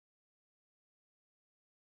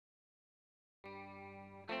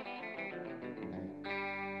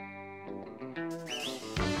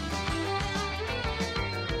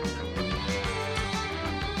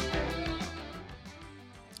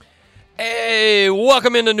Hey,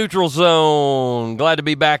 welcome into Neutral Zone. Glad to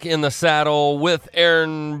be back in the saddle with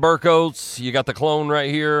Aaron Burkholz. You got the clone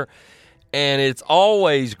right here, and it's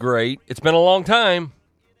always great. It's been a long time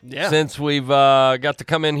since we've got to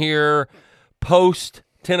come in here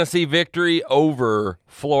post-Tennessee victory over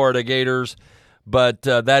Florida Gators, but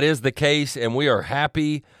that is the case, and we are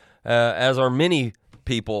happy, as are many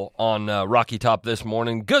people on Rocky Top this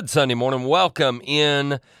morning. Good Sunday morning. Welcome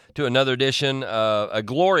in to another edition, a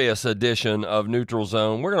glorious edition of Neutral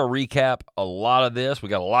Zone. We're going to recap a lot of this. We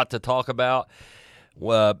got a lot to talk about.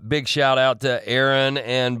 Big shout out to Aaron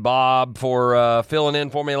and Bob for filling in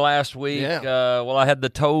for me last week. Yeah. I had my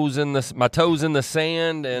toes in the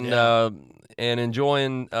sand and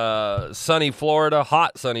enjoying sunny Florida,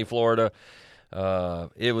 hot sunny Florida.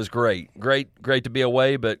 It was great to be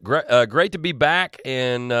away, but great to be back.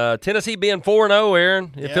 And Tennessee being 4-0,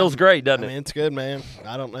 Aaron, it feels great, doesn't it? It's good, man.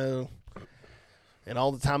 I don't know. And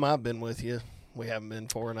all the time I've been with you, we haven't been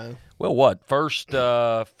 4-0. Well, what first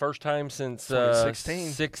time since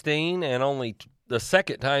 16, and only the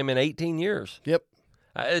second time in 18 years. Yep.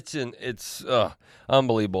 It's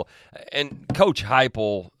unbelievable. And Coach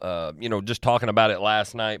Heupel, just talking about it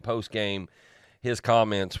last night post game. His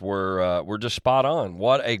comments were just spot on.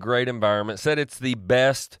 What a great environment. Said it's the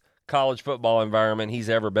best college football environment he's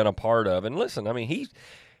ever been a part of. And listen, I mean,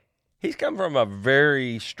 he's come from a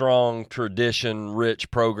very strong, tradition-rich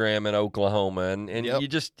program in Oklahoma. And you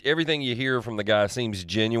just everything you hear from the guy seems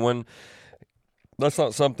genuine. That's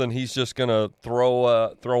not something he's just going to throw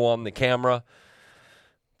on the camera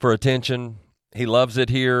for attention. He loves it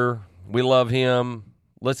here. We love him.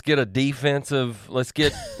 Let's get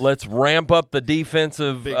let's ramp up the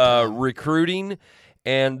defensive recruiting,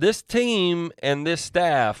 and this team and this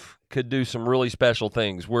staff could do some really special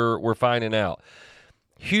things. We're finding out.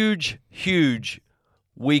 Huge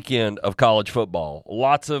weekend of college football.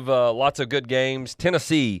 Lots of good games.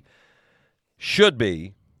 Tennessee should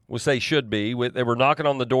be. They were knocking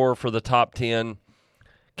on the door for the top 10.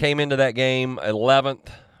 Came into that game 11th.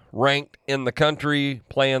 Ranked in the country,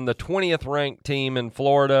 playing the 20th ranked team in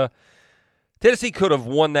Florida. Tennessee could have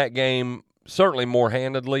won that game certainly more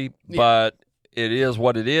handedly, but it is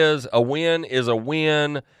what it is. A win is a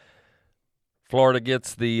win. Florida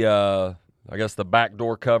gets the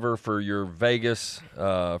backdoor cover for your Vegas,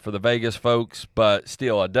 for the Vegas folks, but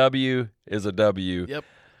still a W is a W. Yep.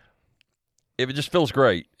 It just feels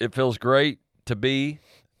great. It feels great to be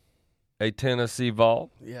a Tennessee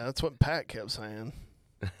Vol. Yeah, that's what Pat kept saying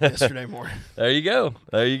yesterday morning. There you go.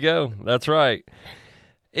 That's right.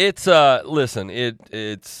 It's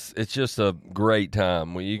it's just a great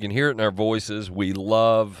time. You can hear it in our voices. We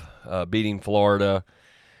love beating Florida.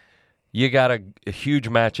 You got a huge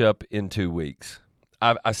matchup in 2 weeks.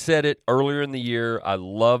 I said it earlier in the year. I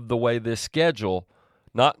love the way this schedule,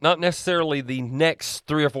 not necessarily the next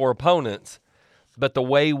 3 or 4 opponents, but the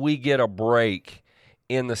way we get a break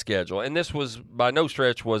in the schedule. And this was, by no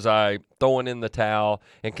stretch was I throwing in the towel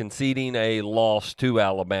and conceding a loss to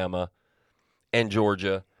Alabama and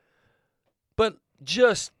Georgia, but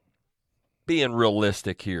just being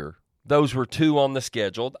realistic here. Those were 2 on the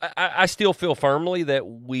schedule. I still feel firmly that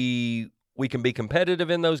we can be competitive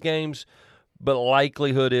in those games, but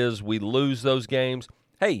likelihood is we lose those games.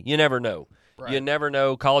 Hey, you never know. Right. You never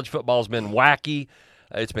know. College football's been wacky.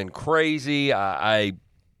 It's been crazy.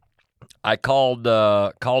 I called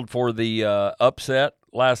for the upset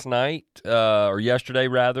last night, or yesterday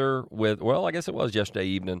rather, I guess it was yesterday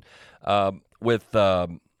evening, with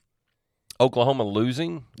Oklahoma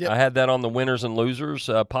losing. Yep. I had that on the Winners and Losers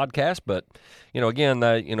podcast, but, again,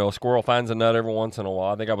 a squirrel finds a nut every once in a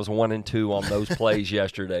while. I think I was 1-2 on those plays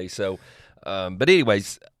yesterday. So, but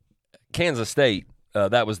anyways, Kansas State,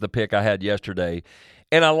 that was the pick I had yesterday.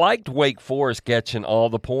 And I liked Wake Forest catching all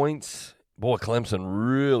the points. Boy, Clemson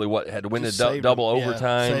really had to win the double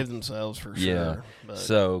overtime. Save themselves for sure. Yeah. But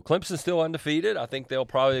So Clemson's still undefeated. I think they'll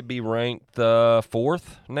probably be ranked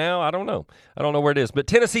 4th now. I don't know where it is. But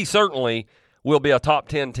Tennessee certainly will be a top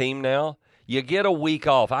 10 team now. You get a week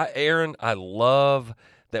off. Aaron, I love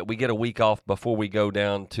that we get a week off before we go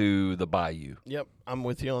down to the Bayou. Yep, I'm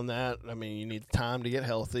with you on that. I mean, you need time to get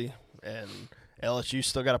healthy, and LSU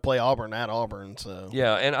still got to play Auburn at Auburn. So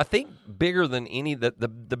yeah, and I think bigger than any the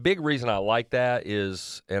big reason I like that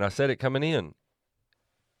is, and I said it coming in,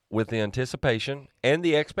 with the anticipation and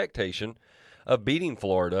the expectation of beating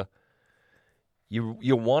Florida,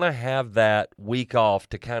 you want to have that week off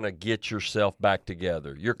to kind of get yourself back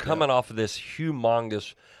together. You're coming off of this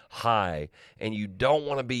humongous high, and you don't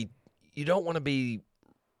want to be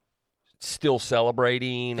still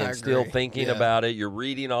celebrating and still thinking about it. You're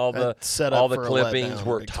reading all the clippings.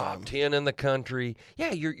 We're top 10 in the country.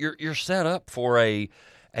 Yeah, you're set up for a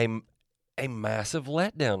massive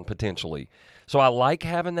letdown potentially. So I like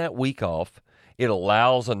having that week off. It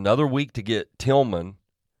allows another week to get Tillman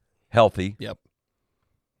healthy. Yep.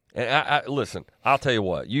 And I listen, I'll tell you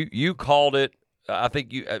what. You called it. I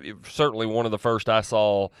think you certainly one of the first I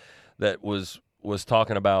saw that was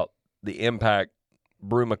talking about the impact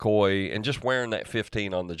Brew McCoy and just wearing that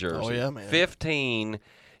 15 on the jersey. Oh yeah, man. 15,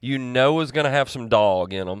 is going to have some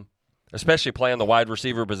dog in him, especially playing the wide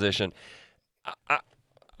receiver position.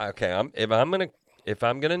 If I'm gonna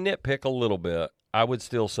nitpick a little bit, I would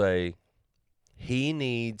still say they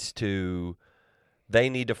need to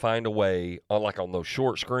find a way on those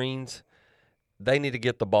short screens. They need to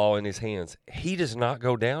get the ball in his hands. He does not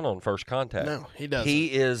go down on first contact. No, he doesn't. He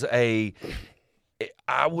is I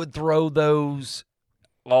would throw those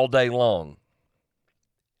all day long.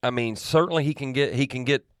 I mean, certainly he can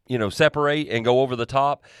get separate and go over the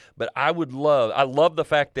top, but I love the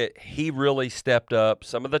fact that he really stepped up.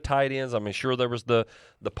 Some of the tight ends, I mean, sure there was the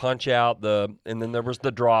punch out, and then there was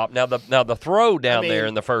the drop. Now the throw down there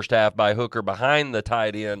in the first half by Hooker behind the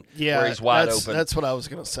tight end where he's wide open. That's what I was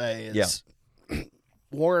going to say.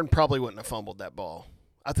 Warren probably wouldn't have fumbled that ball.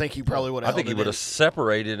 I think he probably would have. I think he would have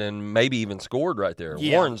separated and maybe even scored right there.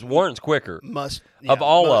 Yeah. Warren's quicker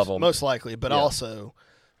of them, most likely. But also,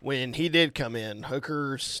 when he did come in,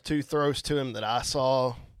 Hooker's 2 throws to him that I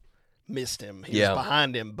saw missed him. He was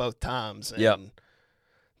behind him both times. And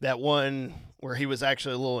that one where he was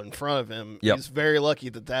actually a little in front of him, he was very lucky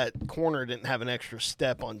that corner didn't have an extra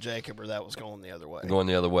step on Jacob, or that was going the other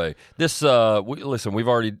way. This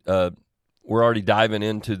we're already diving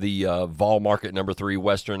into the Vol Market number 3,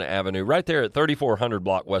 Western Avenue, right there at 3400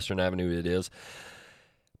 block Western Avenue. It is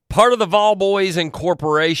part of the Vol Boys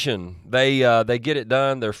Incorporation. They get it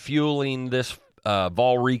done. They're fueling this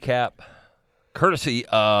Vol recap, courtesy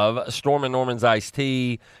of Storm & Norman's Iced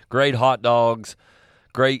Tea. Great hot dogs,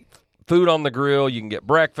 great food on the grill. You can get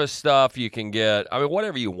breakfast stuff. You can get,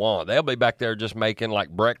 whatever you want. They'll be back there just making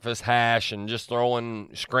breakfast hash and just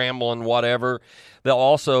scrambling, whatever. They'll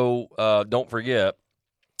also, don't forget,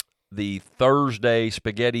 the Thursday,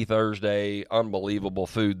 Spaghetti Thursday, unbelievable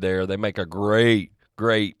food there. They make a great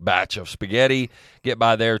batch of spaghetti. Get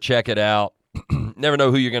by there, check it out. Never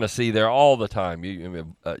know who you're going to see there all the time.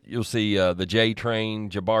 You'll see the J Train,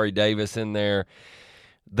 Jabari Davis in there.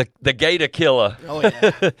 The Gator Killer. Oh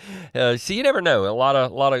yeah. So you never know. A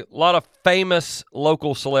lot of famous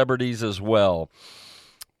local celebrities as well.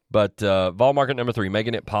 But Vol Market number 3,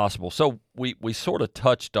 making it possible. So we sort of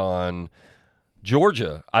touched on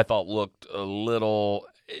Georgia. I thought looked a little,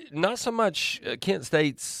 not so much. Kent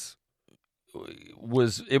State's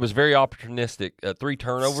was very opportunistic. 3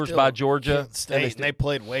 turnovers by Georgia. Kent State, and they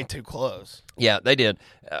played way too close. Yeah, they did.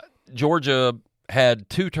 Georgia had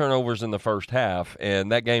 2 turnovers in the first half,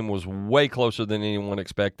 and that game was way closer than anyone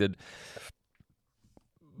expected.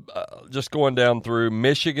 Just going down through,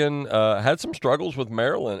 Michigan had some struggles with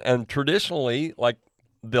Maryland, and traditionally,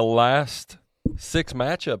 the last 6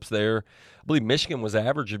 matchups there, I believe Michigan was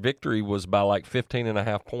average victory was by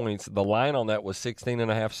 15.5 points. The line on that was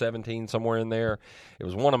 16.5, 17, somewhere in there. It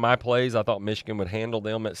was one of my plays. I thought Michigan would handle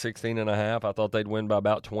them at 16.5. I thought they'd win by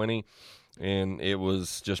about 20. And it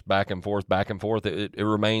was just back and forth. It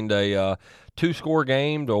remained a 2-score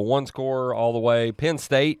game to a 1-score all the way. Penn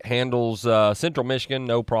State handles Central Michigan,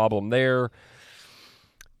 no problem there.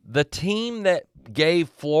 The team that gave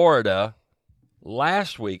Florida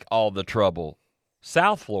last week all the trouble,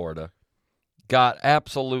 South Florida, got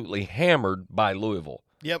absolutely hammered by Louisville.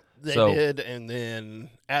 Yep, they did. And then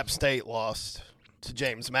App State lost to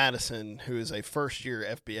James Madison, who is a first-year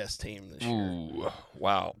FBS team this year. Ooh,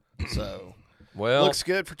 wow. So, looks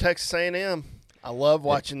good for Texas A&M. I love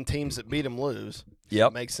watching teams that beat them lose.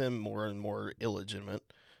 Yep. It makes them more and more illegitimate,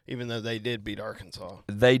 even though they did beat Arkansas.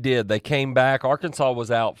 They did. They came back. Arkansas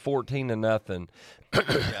was out 14-0.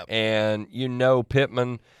 Yep. And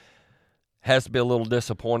Pittman has to be a little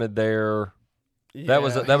disappointed there. Yeah,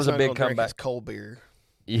 that was a big comeback. His cold beer.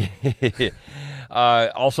 Yeah.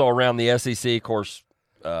 Also around the SEC, of course,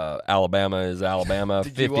 Alabama is Alabama,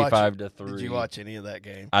 55-3. Did you watch any of that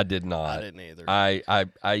game? I did not. I didn't either.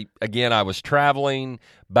 I was traveling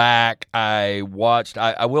back. I watched.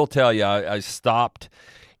 I will tell you, I stopped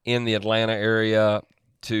in the Atlanta area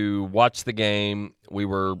to watch the game. We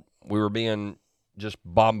were being just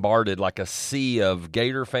bombarded like a sea of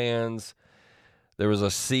Gator fans. there was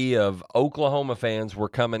a sea of Oklahoma fans were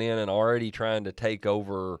coming in and already trying to take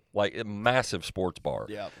over like a massive sports bar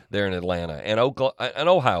there in Atlanta. And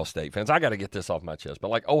Ohio State fans, I got to get this off my chest, but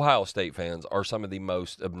like Ohio State fans are some of the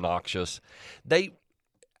most obnoxious. They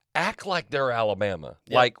act like they're Alabama,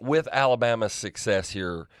 like with Alabama's success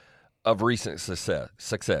here of recent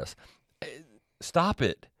success. Stop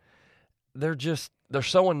it. They're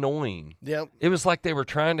so annoying. Yep. It was like they were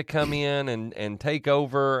trying to come in and take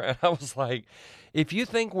over. And I was like, if you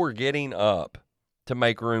think we're getting up to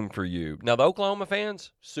make room for you. Now, the Oklahoma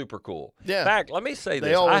fans, super cool. Yeah. In fact, let me say this.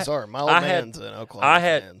 They always are. My old man's an Oklahoma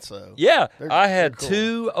fan. So yeah, I had cool.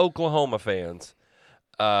 2 Oklahoma fans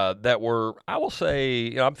that were, I will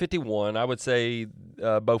say, I'm 51. I would say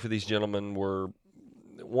both of these gentlemen were,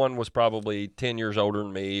 one was probably 10 years older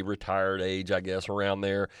than me, retired age, I guess, around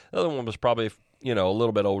there. The other one was probably a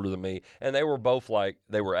little bit older than me, and they were both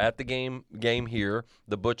they were at the game here,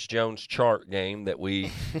 the Butch Jones chart game that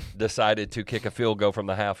we decided to kick a field goal from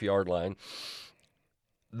the half-yard line.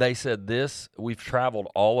 They said we've traveled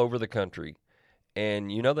all over the country, and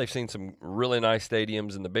they've seen some really nice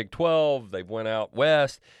stadiums in the Big 12. They've went out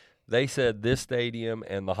west. They said this stadium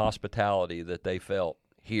and the hospitality that they felt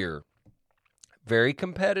here, very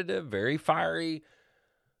competitive, very fiery,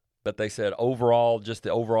 but they said overall, just the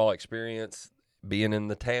overall experience, being in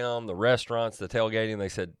the town, the restaurants, the tailgating, they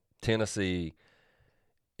said Tennessee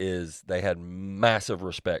they had massive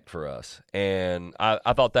respect for us. And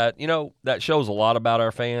I thought that, that shows a lot about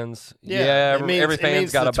our fans. Yeah, every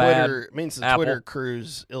fan's got a bad It means the apple. Twitter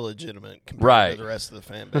crew's illegitimate compared to the rest of the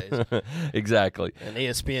fan base. Exactly. And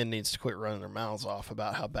ESPN needs to quit running their mouths off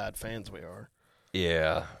about how bad fans we are.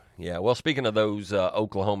 Yeah. Yeah. Well, speaking of those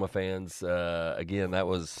Oklahoma fans, again, that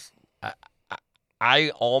was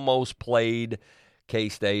I almost played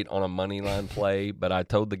K-State on a money line play, but I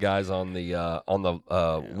told the guys on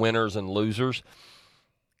the winners and losers,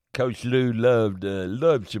 Coach Lou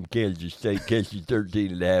loved some Kansas State, catching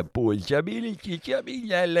 13.5 points. I mean,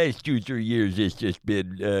 the last 2-3 years it's just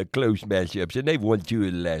been close matchups, and they've won 2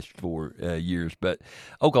 of the last 4 years. But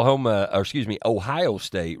Ohio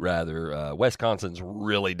State, rather, Wisconsin's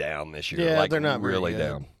really down this year. Yeah, they're not really very good.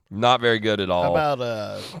 down. Not very good at all. How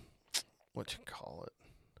about what you call it?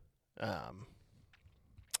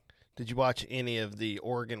 Did you watch any of the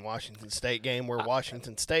Oregon-Washington State game where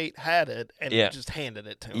Washington State had it and just handed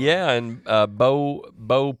it to them? Yeah, and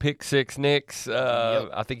Bo pick six Nicks.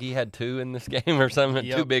 I think he had 2 in this game or something.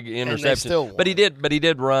 2 big interceptions. And they still won. But he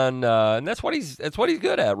did run, and that's what he's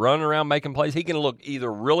good at, running around making plays. He can look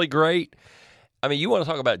either really great. I mean, you want to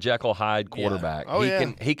talk about Jekyll Hyde quarterback. Yeah.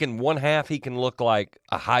 Oh, He can one half he can look like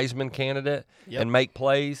a Heisman candidate and make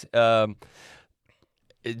plays.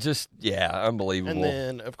 It just, unbelievable.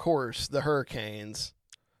 And then, of course, the Hurricanes.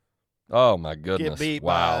 Oh, my goodness. Get beat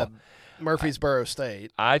by Murfreesboro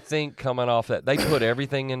State. I think coming off that, they put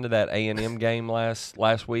everything into that A&M game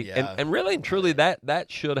last week. Yeah. And really and truly, that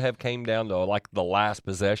should have came down to, like, the last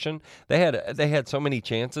possession. They had so many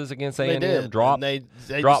chances against A&M. They did. Drop they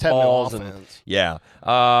drop just had balls. no offense.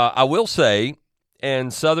 I will say,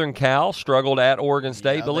 and Southern Cal struggled at Oregon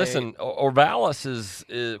State, but listen, Corvallis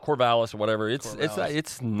or whatever.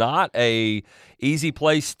 It's not a easy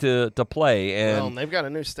place to play, and they've got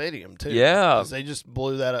a new stadium too. Yeah, 'cause they just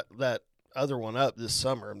blew that other one up this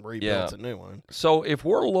summer and rebuilt a new one. So if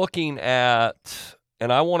we're looking at,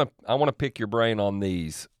 and I want to pick your brain on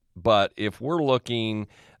these, but if we're looking,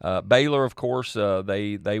 Baylor, of course,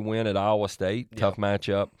 they win at Iowa State, tough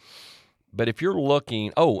matchup. But if you're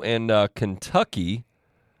looking, Kentucky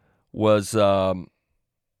was, I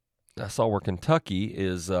saw where Kentucky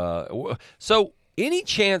is. So any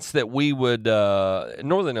chance that we would,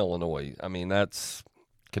 Northern Illinois, I mean,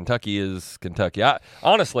 Kentucky is Kentucky.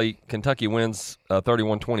 Honestly, Kentucky wins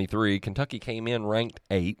 31-23. Kentucky came in ranked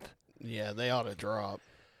 8th. Yeah, they ought to drop.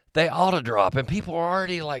 And people are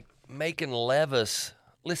already like making Levis.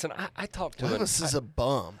 Listen, I talked to Levis is a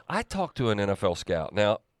bum. I talked to an NFL scout.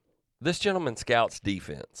 Now, this gentleman scouts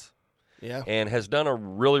defense, and has done a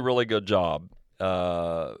really, really good job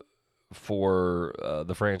for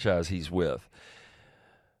the franchise he's with.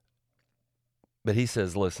 But he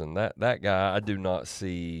says, listen, that guy, I do not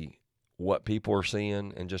see what people are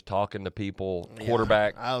seeing, and just talking to people,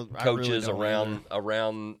 quarterback coaches really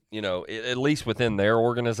around, at least within their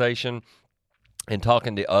organization, and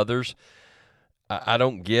talking to others. I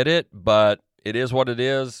don't get it, but it is what it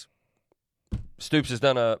is. Stoops has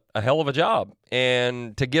done a hell of a job,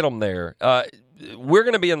 and to get them there. We're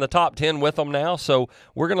going to be in the top 10 with them now, so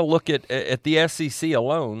we're going to look at the SEC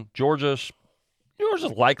alone. Georgia's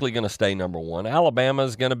likely going to stay number 1.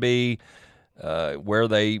 Alabama's going to be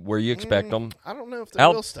where you expect them. I don't know if they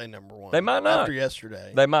will stay number one. They might not. After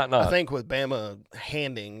yesterday. They might not. I think with Bama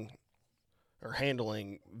handling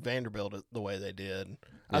Vanderbilt the way they did,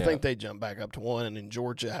 I think they jump back up to 1, and in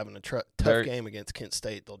Georgia having a tough game against Kent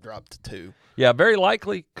State, they'll drop to 2. Yeah, very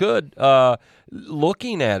likely could.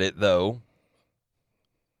 Looking at it, though,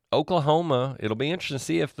 Oklahoma, it'll be interesting to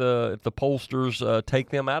see if the pollsters take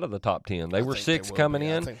them out of the top 10. They were 6 coming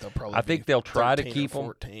in. I think they'll try to keep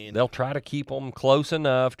them. They'll try to keep them close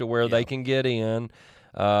enough to where they can get in,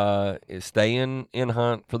 stay in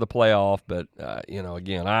hunt for the playoff. But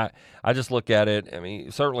again, I just look at it. I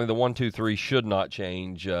mean, certainly the 1, 2, 3 should not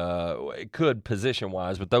change. It could position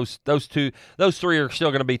wise, but those 3 are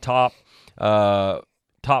still going to be top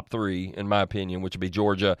 3, in my opinion, which would be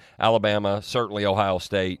Georgia, Alabama, certainly Ohio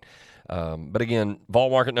State. But again, Vol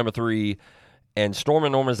Market number 3, and Storm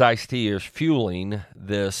and Norman's Iced Tea is fueling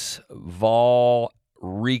this Vol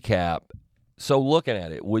recap. So looking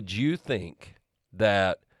at it, would you think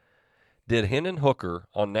that did Hendon Hooker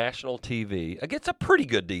on national TV against a pretty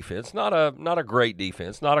good defense, not a great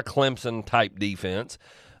defense, not a Clemson-type defense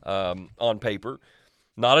on paper,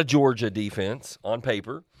 not a Georgia defense on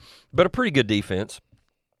paper, but a pretty good defense,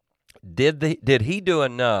 Did he do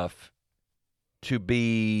enough to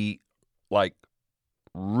be, like,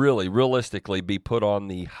 really, realistically be put on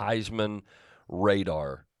the Heisman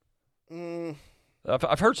radar?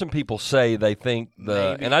 I've heard some people say they think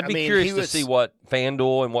and I'd be curious to see what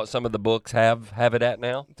FanDuel and what some of the books have it at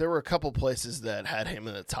now. There were a couple places that had him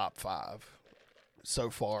in the top 5 so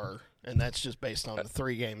far, and that's just based on the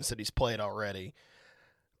 3 games that he's played already.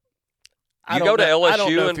 You go to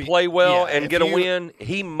LSU and play well and get a win,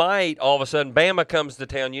 he might all of a sudden, Bama comes to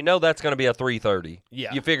town, that's going to be a 3:30.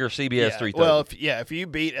 Yeah. You figure CBS 3:30. Well, if you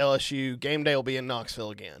beat LSU, game day will be in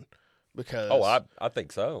Knoxville again. Because I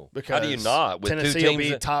think so. Because how do you not? With Tennessee 2 teams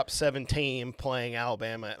will be top 17 playing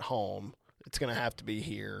Alabama at home. It's going to have to be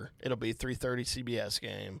here. It'll be 3:30 CBS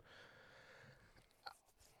game.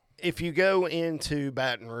 If you go into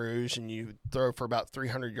Baton Rouge and you throw for about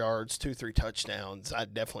 300 yards, 2-3 touchdowns, I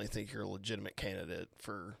definitely think you're a legitimate candidate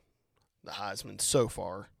for the Heisman so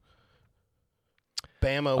far.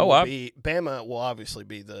 Bama will obviously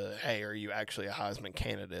be the, hey, are you actually a Heisman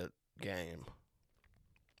candidate game?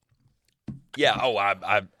 Yeah,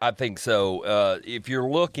 I think so. If you're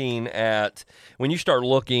looking at – when you start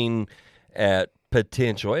looking at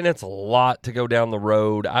potential, and it's a lot to go down the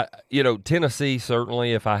road. Tennessee,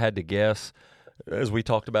 certainly, if I had to guess, as we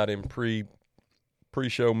talked about in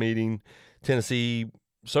pre-show meeting, Tennessee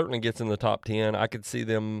certainly gets in the top 10. I could see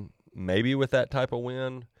them maybe with that type of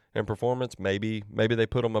win and performance. Maybe they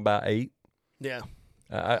put them about 8. Yeah.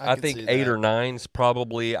 I think 8 or 9 is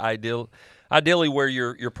probably ideally where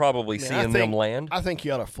you're probably seeing them land. I think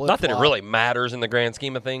you ought to flip-flop. Not that it really matters in the grand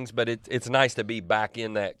scheme of things, but it's nice to be back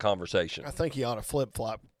in that conversation. I think you ought to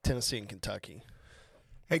flip-flop Tennessee and Kentucky.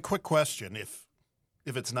 Hey, quick question. If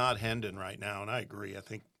it's not Hendon right now, and I agree, I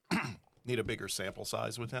think need a bigger sample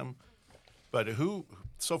size with him. But who,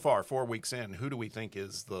 so far, 4 weeks in, who do we think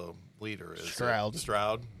is the leader? Is Stroud.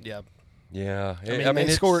 Stroud? Yep. Yeah. They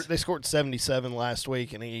scored 77 last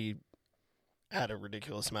week, and he had a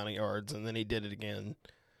ridiculous amount of yards, and then he did it again.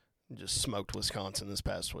 Just smoked Wisconsin this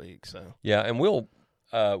past week. So yeah, and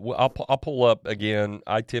I'll pull up again.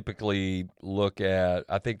 I typically look at.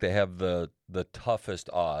 I think they have the toughest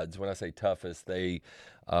odds. When I say toughest, they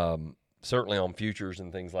certainly on futures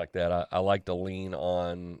and things like that. I like to lean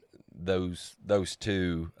on those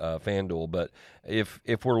 2, FanDuel. But if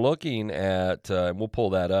we're looking at, and we'll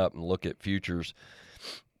pull that up and look at futures,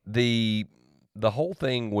 the whole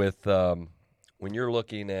thing with when you're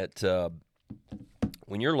looking at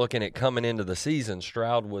coming into the season,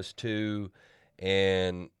 Stroud was 2,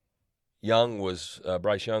 and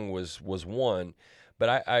Bryce Young was 1.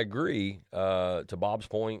 But I agree to Bob's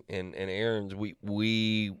point and Aaron's.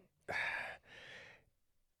 We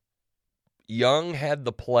Young had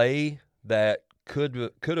the play that could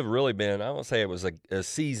have really been. I won't say it was a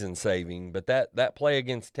season saving, but that play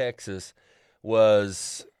against Texas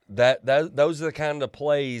was. Those are the kind of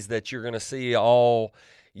plays that you're going to see all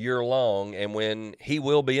year long, and when he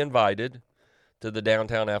will be invited to the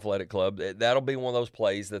Downtown Athletic Club, that'll be one of those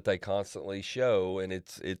plays that they constantly show, and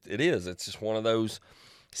it's just one of those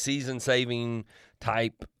season-saving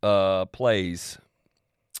type plays.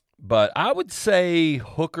 But I would say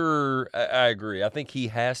Hooker, I agree. I think he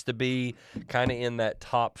has to be kind of in that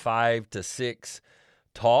top 5 to 6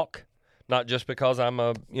 talk. Not just because I'm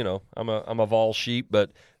a Vol sheep,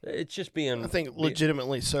 but it's just being. I think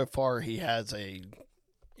legitimately so far he has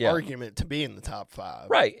argument to be in the top 5.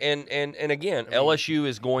 Right, and again, LSU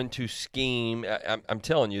is going to scheme. I'm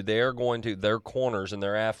telling you, they're going to, their corners and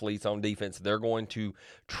their athletes on defense, they're going to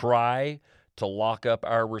try to lock up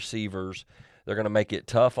our receivers. They're going to make it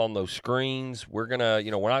tough on those screens. We're going to,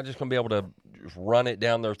 we're not just going to be able to run it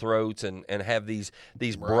down their throats and have these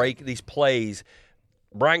plays.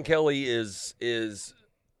 Brian Kelly is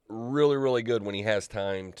really, really good when he has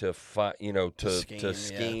time to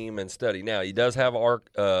scheme and study. Now, he does have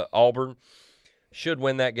Auburn. Should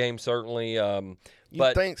win that game, certainly.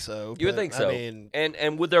 You'd think so. You would think so.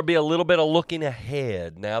 And would there be a little bit of looking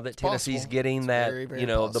ahead now that Tennessee's getting that, very, very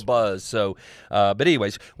the buzz? So, but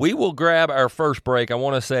anyways, we will grab our first break. I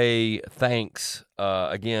want to say thanks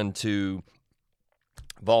again to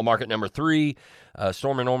Vol Market number 3.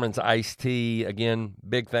 Storm & Norman's Iced Tea. Again,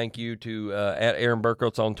 big thank you to at Aaron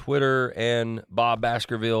Burkholtz on Twitter and Bob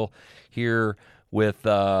Baskerville here with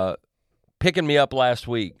picking me up last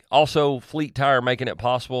week. Also, Fleet Tire making it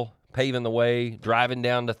possible, paving the way, driving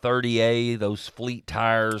down to 30A, those Fleet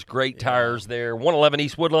tires, great tires there. 111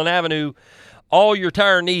 East Woodland Avenue. All your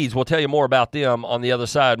tire needs. We'll tell you more about them on the other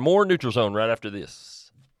side. More Neutral Zone right after this.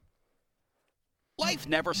 Life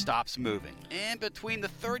never stops moving, and between the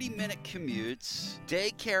 30-minute commutes,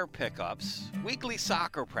 daycare pickups, weekly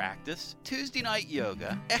soccer practice, Tuesday night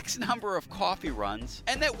yoga, X number of coffee runs,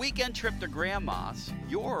 and that weekend trip to Grandma's,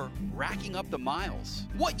 you're racking up the miles.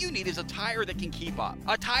 What you need is a tire that can keep up,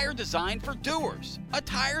 a tire designed for doers, a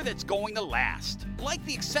tire that's going to last, like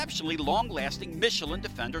the exceptionally long-lasting Michelin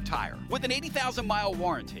Defender tire. With an 80,000-mile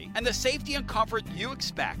warranty and the safety and comfort you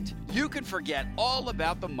expect, you can forget all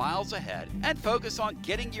about the miles ahead and focus on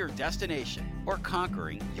getting to your destination or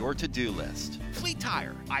conquering your to-do list. Fleet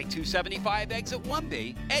Tire, I-275 exit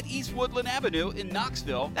 1B at East Woodland Avenue in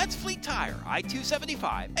Knoxville. That's Fleet Tire,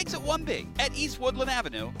 I-275 exit 1B at East Woodland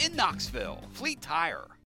Avenue in Knoxville. Fleet Tire.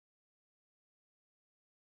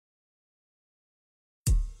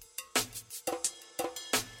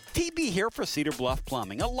 TB here for Cedar Bluff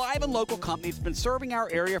Plumbing, a live and local company that's been serving our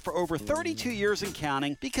area for over 32 years and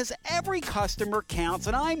counting, because every customer counts,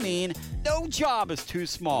 and I mean, no job is too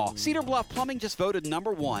small. Cedar Bluff Plumbing just voted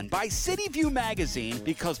 #1 by City View magazine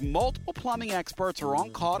because multiple plumbing experts are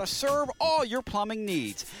on call to serve all your plumbing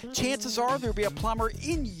needs. Chances are there'll be a plumber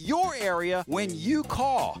in your area when you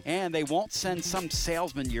call, and they won't send some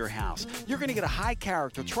salesman to your house. You're going to get a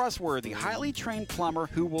high-character, trustworthy, highly trained plumber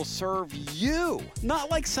who will serve you,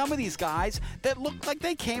 not like some of these guys that look like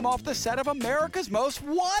they came off the set of America's Most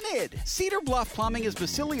Wanted. Cedar Bluff Plumbing is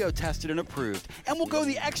Basilio tested and approved and will go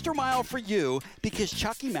the extra mile for you because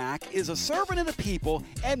Chucky Mack is a servant of the people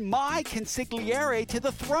and my consigliere to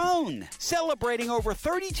the throne, celebrating over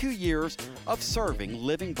 32 years of serving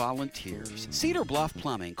living volunteers. Cedar Bluff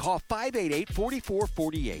Plumbing. Call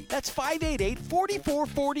 588-4448. That's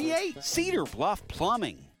 588-4448. Cedar Bluff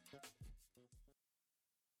Plumbing.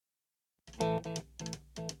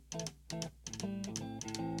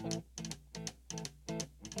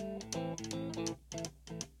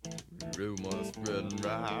 Rumors spreading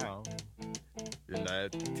round in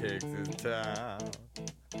that Texas town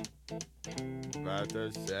about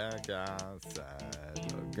the shack outside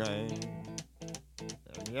the game.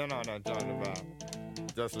 And you know what I'm talking about.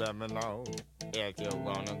 Just let me know if you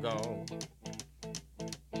wanna go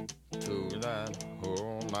to that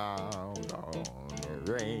home out on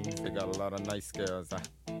the range. They got a lot of nice girls.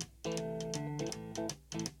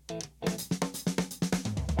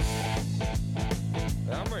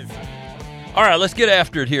 All right, let's get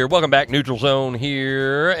after it here. Welcome back, Neutral Zone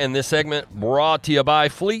here. And this segment brought to you by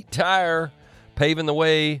Fleet Tire, paving the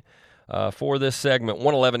way for this segment.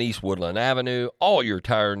 111 East Woodland Avenue. All your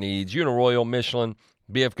tire needs. Uniroyal, Michelin,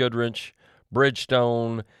 BF Goodrich,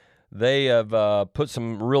 Bridgestone. They have put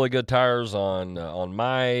some really good tires on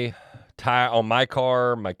my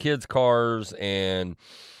car, my kids' cars, and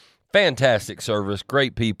fantastic service.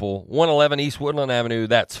 Great people. 111 East Woodland Avenue.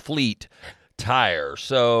 That's Fleet Tire.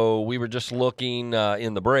 So we were just looking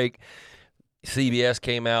in the break. CBS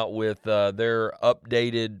came out with their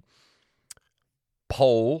updated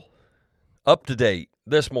poll, up to date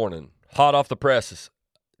this morning, hot off the presses.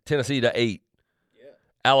 Tennessee to 8. Yeah.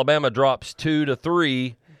 Alabama drops 2 to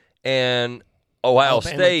 3, and Ohio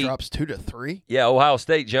State drops 2 to 3. Yeah, Ohio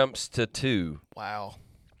State jumps to 2. Wow.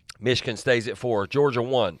 Michigan stays at 4. Georgia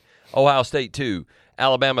 1. Ohio State 2.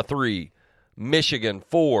 Alabama 3. Michigan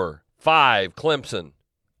 4. 5, Clemson.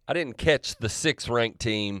 I didn't catch the 6th-ranked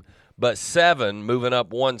team, but 7 moving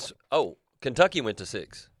up once. Oh, Kentucky went to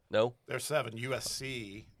 6. No? They're 7.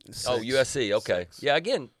 USC. 6. Oh, USC. Okay. 6. Yeah,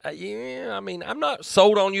 again, I mean, I'm not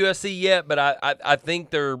sold on USC yet, but I think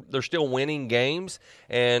they're still winning games.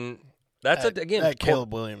 And That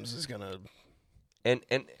Caleb Williams is going to.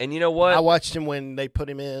 And you know what? I watched him when they put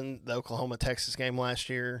him in the Oklahoma-Texas game last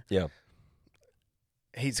year. Yeah.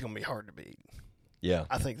 He's going to be hard to beat. Yeah.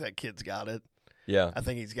 I think that kid's got it. Yeah. I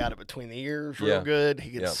think he's got it between the ears real good.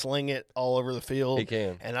 He can sling it all over the field. He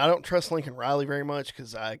can. And I don't trust Lincoln Riley very much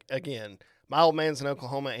because, my old man's an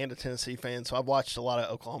Oklahoma and a Tennessee fan, so I've watched a lot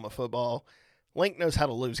of Oklahoma football. Link knows how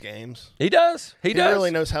to lose games. He does. He does.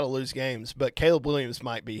 Really knows how to lose games, but Caleb Williams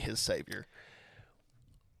might be his savior.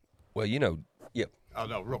 Well, Oh,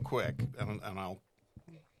 no, real quick, and I'll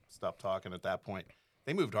stop talking at that point.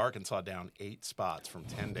 They moved Arkansas down 8 spots from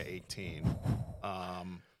 10 to 18. Wow.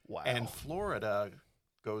 And Florida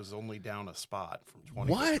goes only down a spot from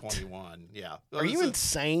 20 to 21. Yeah. Are you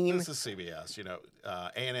insane? This is CBS.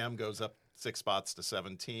 A&M goes up 6 spots to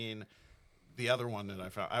 17. The other one that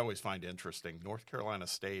I always find interesting, North Carolina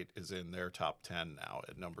State is in their top 10 now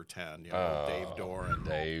at number 10. Dave Doran.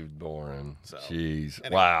 Dave Doran. So, jeez.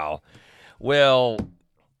 anyway. Wow. Well,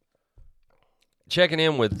 checking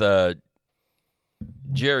in with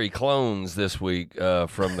Jerry Clones this week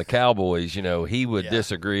from the Cowboys, he would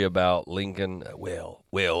disagree about Lincoln.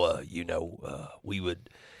 We would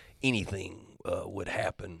anything would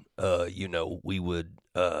happen. We would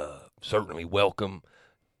certainly welcome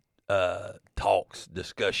talks,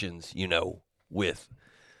 discussions, with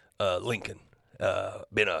Lincoln.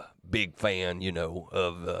 Been a big fan,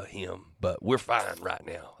 of him, but we're fine right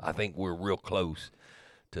now. I think we're real close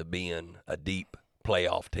to being a deep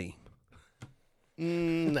playoff team.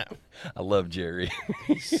 No. I love Jerry.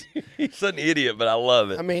 He's an idiot, but I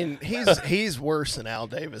love it. I mean, he's worse than Al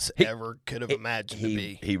Davis ever could have imagined to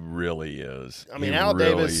be. He really is. I mean, Al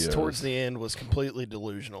Davis towards the end was completely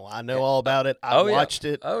delusional. I know all about it. I watched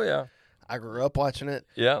it. Oh, yeah. I grew up watching it.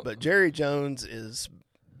 Yeah. But Jerry Jones is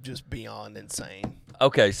just beyond insane.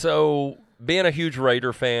 Okay, so being a huge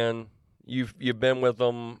Raider fan, you've been with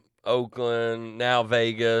them, Oakland, now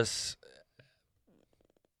Vegas.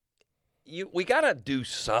 We got to do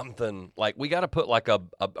something. Like, we got to put like a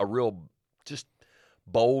real just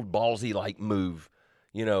bold, ballsy move,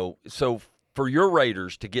 So for your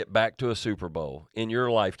Raiders to get back to a Super Bowl in your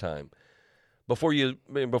lifetime, before you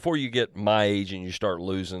get my age and you start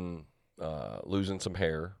losing some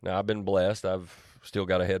hair. Now, I've been blessed. I've still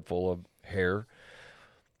got a head full of hair.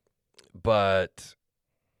 But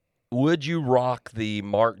would you rock the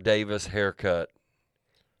Mark Davis haircut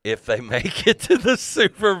if they make it to the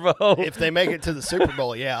Super Bowl? If they make it to the Super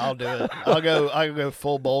Bowl, yeah, I'll do it. I'll go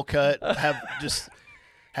full bowl cut.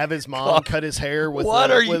 Have his mom cut his hair with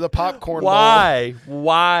a popcorn bowl.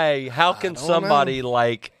 Why? How can somebody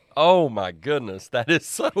oh my goodness, that is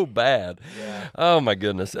so bad. Yeah. Oh my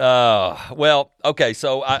goodness. Well, okay,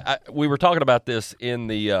 so we were talking about this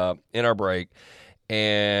in our break.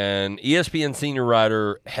 And ESPN senior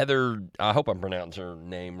writer Heather, I hope I'm pronouncing her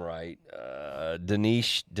name right,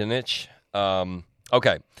 Dinich. Okay, I'm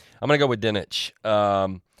going to go with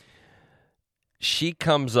Dinich. She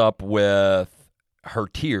comes up with her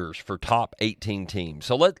tiers for top 18 teams.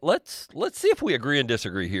 So let's see if we agree and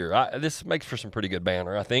disagree here. This makes for some pretty good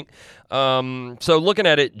banner, I think. So looking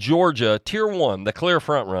at it, Georgia, tier 1, the clear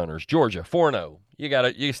front runners. Georgia, 4-0.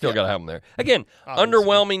 You still got to have them there. Again, obviously.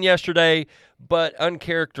 Underwhelming yesterday, but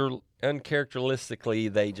uncharacteristically,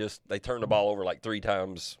 they turned the ball over 3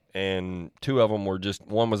 times, and 2 of them were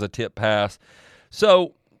one was a tip pass.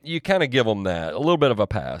 So you kind of give them that, a little bit of a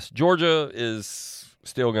pass. Georgia is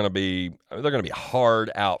still going to be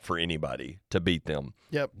hard out for anybody to beat them.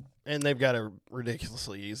 Yep. And they've got a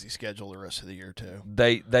ridiculously easy schedule the rest of the year too.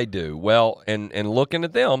 They do. Well, and looking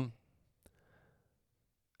at them,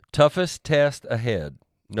 toughest test ahead,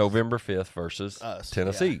 November 5th versus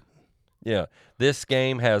Tennessee. Yeah. This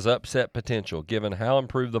game has upset potential given how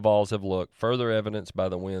improved the Vols have looked, further evidenced by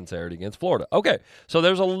the win Saturday against Florida. Okay, so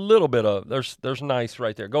there's a little bit of – there's nice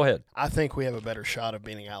right there. Go ahead. I think we have a better shot of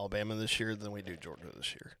beating Alabama this year than we do Georgia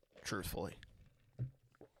this year, truthfully.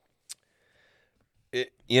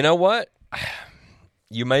 You know what?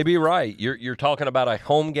 You may be right. You're talking about a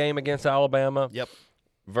home game against Alabama. Yep.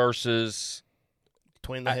 Versus –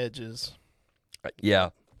 between the hedges. Yeah.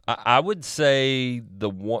 I would say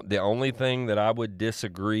the only thing that I would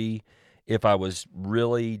disagree if I was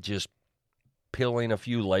really just peeling a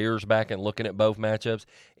few layers back and looking at both matchups,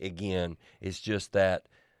 again, is just that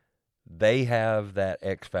they have that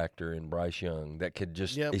X factor in Bryce Young that could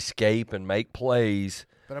just escape and make plays.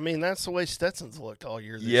 But, I mean, that's the way Stetson's looked all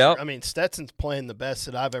year this year. I mean, Stetson's playing the best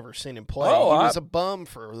that I've ever seen him play. He was a bum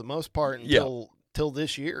for the most part until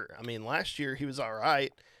this year. I mean, last year he was all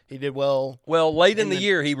right. He did well. Well, late in the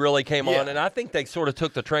year he really came on, and I think they sort of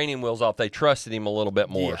took the training wheels off. They trusted him a little bit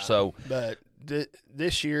more. Yeah, so, but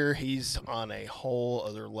this year he's on a whole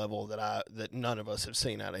other level that none of us have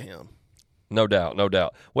seen out of him. No doubt, no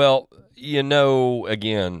doubt. Well,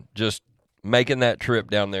 again, just making that trip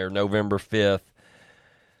down there November 5th,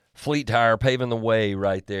 Fleet Tire paving the way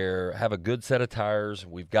right there. Have a good set of tires.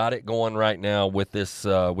 We've got it going right now with this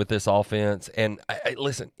offense. And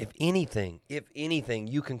listen, if anything,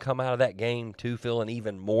 you can come out of that game too feeling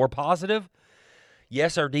even more positive.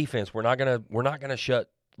 Yes, our defense. We're not gonna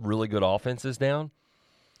shut really good offenses down.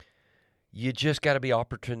 You just got to be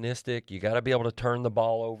opportunistic. You got to be able to turn the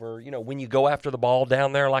ball over. When you go after the ball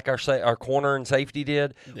down there like our corner and safety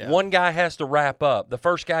did, one guy has to wrap up. The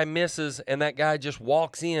first guy misses, and that guy just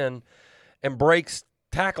walks in and breaks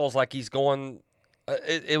tackles like he's going.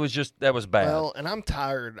 That was bad. Well, and I'm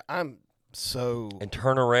tired. And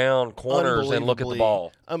turn around corners and look at the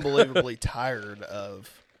ball. Unbelievably tired of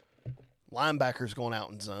linebackers going out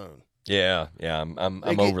in zone. Yeah, I'm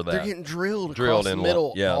over that. They're getting drilled across the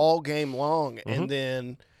middle all game long, and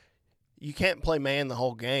then you can't play man the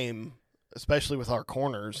whole game, especially with our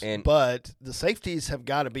corners. But the safeties have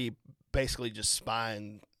got to be basically just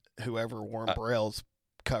spying whoever Warren Burrell's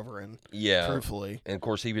covering. Yeah, truthfully. And of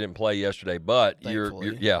course, he didn't play yesterday, but you're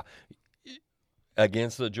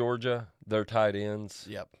against the Georgia, their tight ends.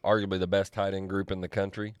 Yep, arguably the best tight end group in the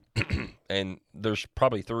country, and there's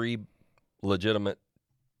probably 3 legitimate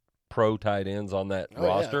pro tight ends on that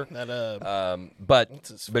roster. Yeah.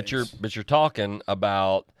 But you're talking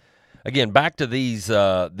about, again, back to these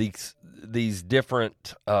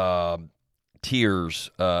different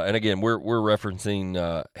tiers, and again we're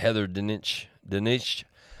referencing Heather Dinich,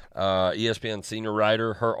 ESPN senior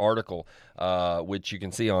writer, her article, which you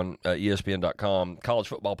can see on ESPN.com, college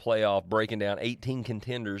football playoff, breaking down 18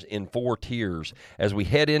 contenders in 4 tiers as we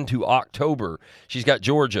head into October. She's got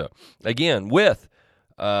Georgia again with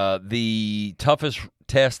the toughest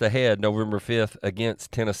test ahead, November 5th,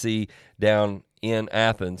 against Tennessee down in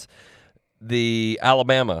Athens. The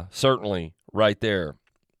Alabama, certainly right there.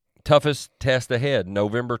 Toughest test ahead,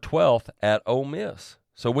 November 12th at Ole Miss.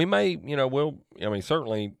 So we may,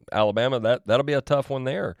 certainly Alabama, that'll be a tough one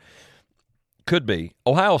there. Could be.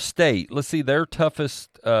 Ohio State, let's see their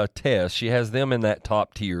toughest test. She has them in that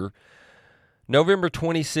top tier. November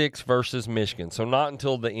 26th versus Michigan, so not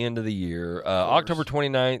until the end of the year. October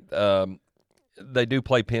 29th, they do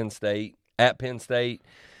play Penn State, at Penn State.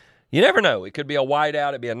 You never know. It could be a whiteout.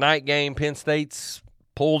 It'd be a night game. Penn State's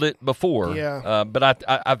pulled it before. Yeah. But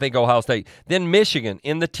I think Ohio State. Then Michigan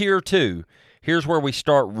in the Tier 2. Here's where we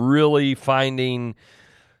start really finding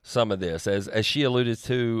some of this. As she alluded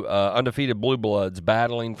to, undefeated Blue Bloods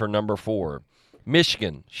battling for number 4.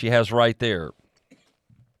 Michigan, she has right there.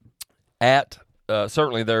 At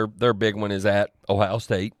certainly their big one is at Ohio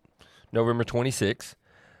State, November 26th.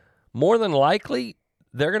 More than likely,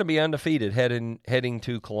 they're going to be undefeated heading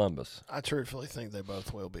to Columbus. I truthfully think they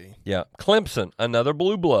both will be. Yeah, Clemson, another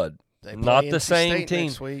blue blood, not the same team.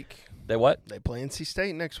 Next week. They what? They play NC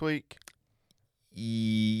State next week.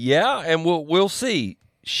 Yeah, and we'll see.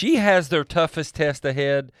 She has their toughest test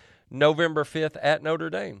ahead, November 5th at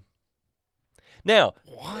Notre Dame. Now,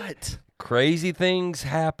 what? Crazy things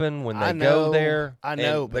happen when they go there. I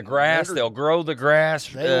know. The grass, they'll grow the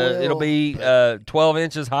grass. It'll be 12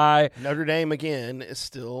 inches high. Notre Dame, again, is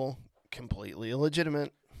still completely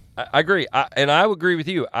illegitimate. I agree. And I would agree with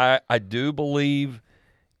you. I do believe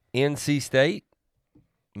NC State,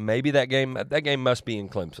 maybe that game must be in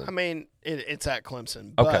Clemson. I mean, it's at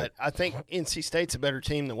Clemson. But I think NC State's a better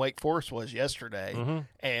team than Wake Forest was yesterday. Mm-hmm.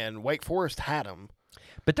 And Wake Forest had them.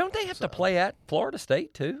 But don't they have to play at Florida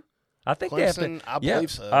State, too? I think Clemson, they have to. I believe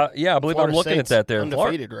so. I believe Florida I'm looking State's at that there.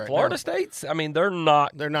 Undefeated right Florida now. State's. I mean, they're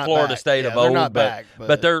not Florida back. State of old, they're not but, back,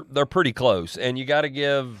 but they're pretty close. And you got to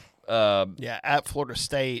give. At Florida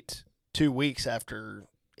State 2 weeks after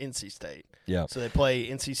NC State. Yeah. So they play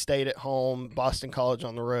NC State at home, Boston College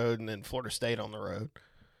on the road, and then Florida State on the road.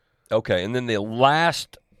 Okay, and then the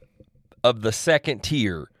last of the second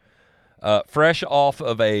tier, fresh off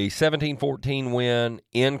of a 17-14 win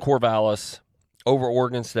in Corvallis over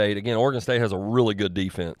Oregon State. Again, Oregon State has a really good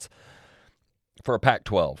defense for a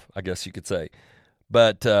Pac-12, I guess you could say.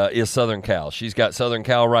 But is Southern Cal. She's got Southern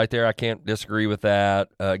Cal right there. I can't disagree with that.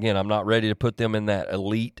 Again, I'm not ready to put them in that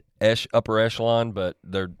elite upper echelon, but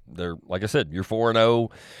they're like I said, you're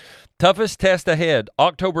 4-0. Toughest test ahead,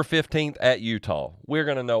 October 15th at Utah. We're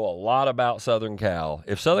going to know a lot about Southern Cal.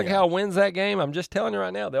 If Southern Cal wins that game, I'm just telling you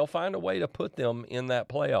right now, they'll find a way to put them in that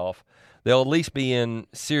playoff. They'll at least be in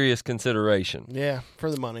serious consideration. Yeah, for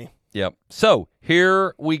the money. Yep. So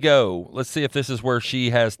here we go. Let's see if this is where she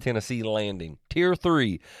has Tennessee landing. Tier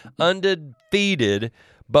 3, undefeated,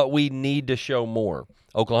 but we need to show more.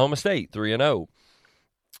 Oklahoma State 3-0.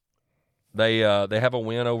 They have a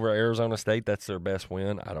win over Arizona State. That's their best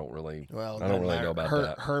win. I don't really know about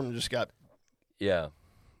that. Herm just got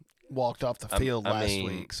walked off the field last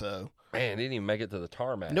week. So man, he didn't even make it to the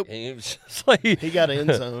tarmac. Nope. He was just like, he got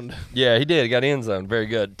end zoned. Yeah, he did. He got end zoned. Very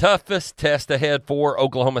good. Toughest test ahead for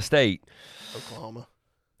Oklahoma State. Oklahoma.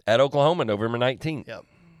 At Oklahoma, November 19th. Yep.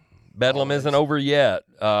 Bedlam isn't over yet.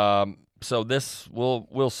 So this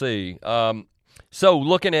we'll see. So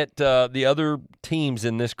looking at the other teams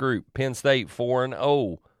in this group, Penn State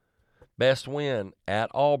 4-0, best win at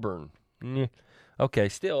Auburn. Okay,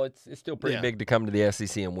 still it's still pretty big to come to the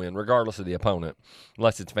SEC and win, regardless of the opponent,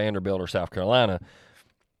 unless it's Vanderbilt or South Carolina.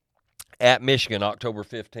 At Michigan, October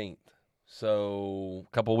 15th. So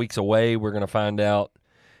a couple weeks away, we're going to find out.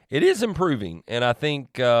 It is improving, and I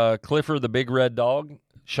think Clifford, the big red dog,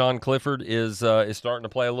 Sean Clifford, is starting to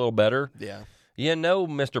play a little better. Yeah.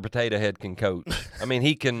 Mr. Potato Head can coach. I mean,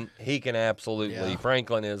 he can absolutely. Yeah.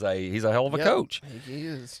 Franklin he's a hell of a coach. He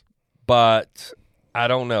is. But I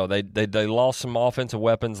don't know. They lost some offensive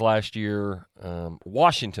weapons last year.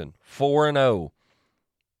 Washington 4-0,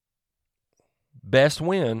 best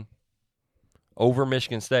win over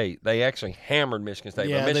Michigan State. They actually hammered Michigan State,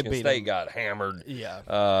 but Michigan State got hammered.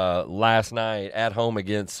 Last night at home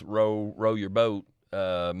against Row Your Boat,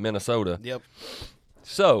 Minnesota. Yep.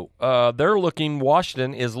 So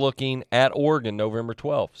Washington is looking at Oregon November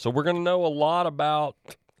 12th. So we're going to know a lot about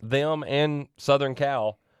them and Southern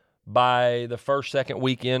Cal by the second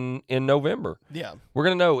week in November. Yeah. We're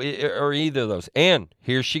going to know or either of those. And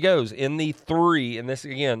here she goes. In the 3, and this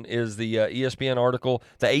again is the ESPN article,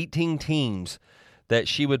 the 18 teams that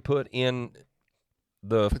she would put in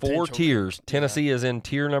the Potential 4 tiers. Tennessee is in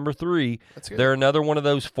tier number 3. That's good. They're another one of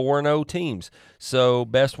those 4-0 teams. So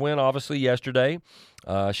best win, obviously, yesterday.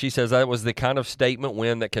 She says that was the kind of statement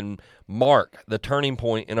win that can mark the turning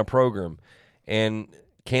point in a program. And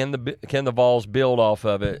can the Vols build off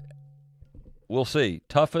of it? We'll see.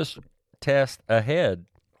 Toughest test ahead,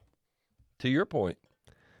 to your point,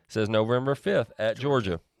 says November 5th at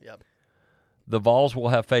Georgia. Yep. The Vols will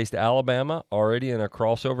have faced Alabama already in a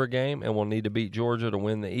crossover game and will need to beat Georgia to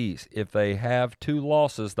win the East. If they have 2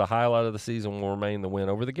 losses, the highlight of the season will remain the win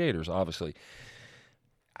over the Gators, obviously.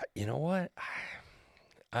 You know what?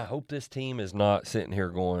 I hope this team is not sitting here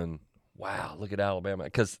going, wow, look at Alabama.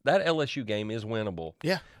 Because that LSU game is winnable.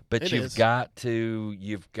 Yeah. But you've got to,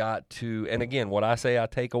 and again, what I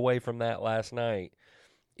take away from that last night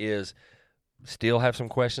is still have some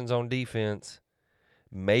questions on defense.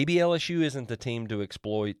 Maybe LSU isn't the team to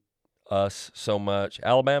exploit us so much.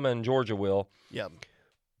 Alabama and Georgia will. Yep.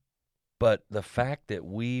 But the fact that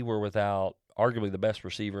we were without arguably the best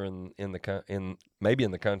receiver in the country, in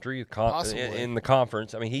the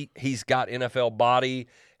conference. I mean, he's got NFL body,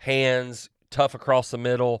 hands, tough across the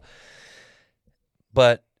middle.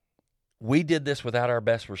 But we did this without our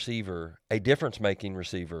best receiver, a difference-making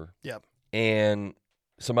receiver. Yep. And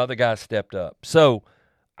some other guys stepped up. So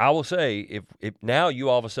I will say, if now you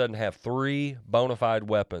all of a sudden have 3 bona fide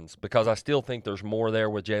weapons, because I still think there's more there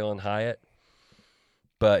with Jalen Hyatt.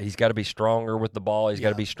 But he's got to be stronger with the ball. He's got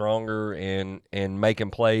to be stronger and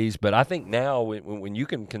making plays. But I think now when you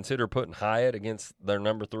can consider putting Hyatt against their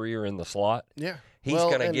number 3 or in the slot, he's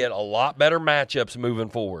going to get a lot better matchups moving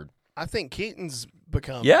forward. I think Keaton's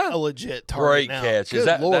become a legit target now. Great catch.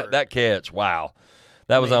 That catch, wow.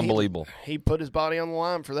 That was unbelievable. He put his body on the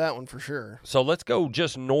line for that one for sure. So let's go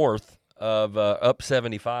just north of up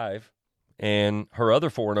 75 and her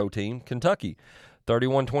other 4-0 team, Kentucky.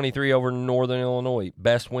 31-23 over Northern Illinois.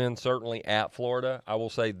 Best win certainly at Florida. I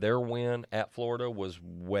will say their win at Florida was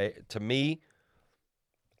to me,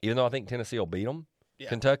 even though I think Tennessee will beat them,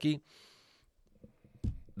 Kentucky,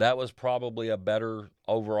 that was probably a better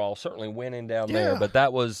overall, certainly winning down there. But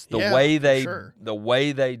that was the way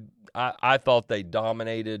they I thought they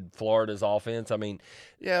dominated Florida's offense. I mean,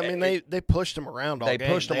 they pushed them around all game.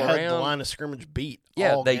 Pushed them had around. The line of scrimmage beat.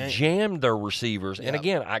 Yeah, they jammed their receivers. And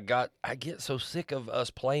again, I get so sick of us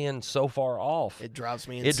playing so far off. It drives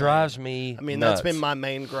me insane. It drives me nuts. That's been my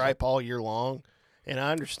main gripe all year long. And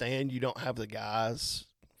I understand you don't have the guys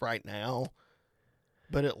right now,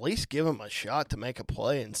 but at least give them a shot to make a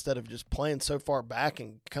play instead of just playing so far back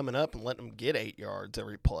and coming up and letting them get 8 yards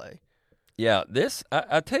every play. Yeah,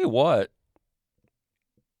 I tell you what,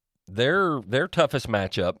 their toughest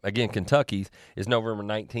matchup, again, Kentucky's, is November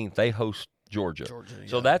 19th. They host Georgia.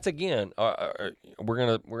 So that's, again,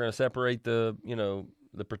 we're gonna separate the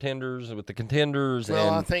pretenders with the contenders. Well,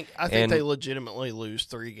 I think they legitimately lose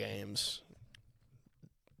 3 games.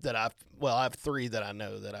 I have 3 that I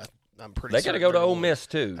know that I'm pretty. They got to go to Ole Miss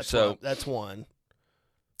too. That's so that's one.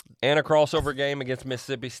 And a crossover game against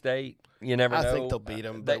Mississippi State. You never know. I think they'll beat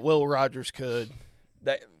them, but Will Rogers could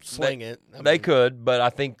swing it. They could, but I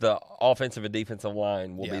think the offensive and defensive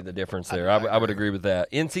line will be the difference there. I would agree with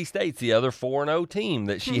that. NC State's the other 4-0 team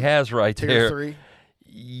that she has right Tier there. 3.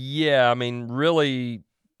 Yeah, I mean, really,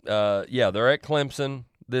 they're at Clemson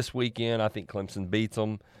this weekend. I think Clemson beats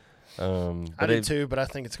them. I do too, but I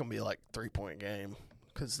think it's going to be like a 3-point game.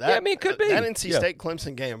 Because it could be. That NC State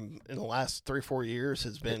Clemson game in the last 3-4 years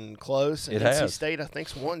has been close. And NC State, I think,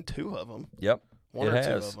 has won 2 of them. Yep. One or 2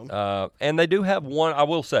 of them. And they do have one, I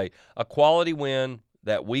will say, a quality win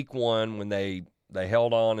that week 1 when they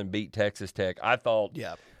held on and beat Texas Tech. I thought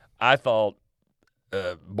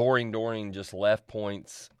Boring Doring just left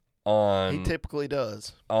points on. He typically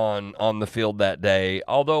does on the field that day.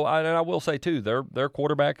 Although I will say too, their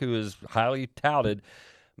quarterback, who is highly touted,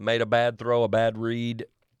 made a bad throw, a bad read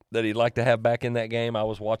that he'd like to have back in that game. I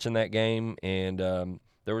was watching that game, and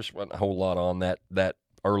there was a whole lot on that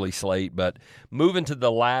early slate. But moving to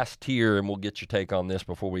the last tier, and we'll get your take on this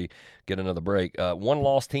before we get another break.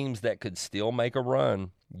 One-loss teams that could still make a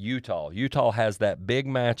run. Utah has that big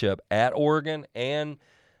matchup at Oregon, and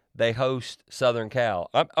they host Southern Cal.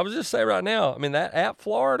 I was just saying right now, I mean, that at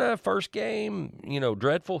Florida first game,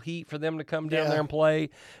 dreadful heat for them to come down there and play.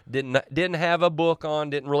 Didn't have a book on,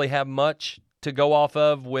 didn't really have much to go off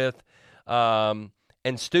of with. And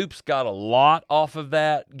Stoops got a lot off of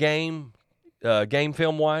that game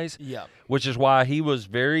film-wise. Yeah. Which is why he was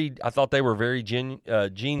I thought they were very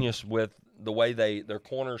genius with the way their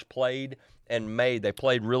corners played and they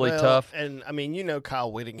played really tough. And, I mean,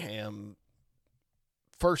 Kyle Whittingham,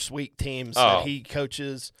 first week teams that he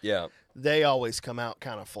coaches, they always come out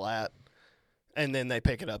kind of flat, and then they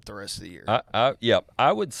pick it up the rest of the year.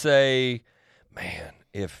 I would say, man,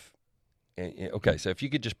 so if you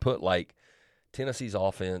could just put like Tennessee's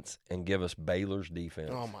offense and give us Baylor's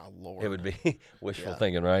defense. Oh my Lord. It would be wishful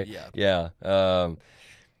thinking, right? Yeah.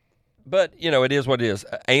 But, it is what it is.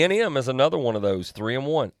 A&M is another one of those,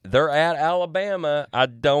 3-1. They're at Alabama. I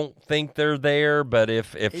don't think they're there, but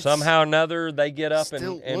if somehow or another they get up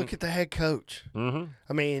and look at the head coach. Mm-hmm.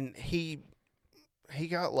 I mean, he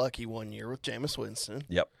got lucky one year with Jameis Winston.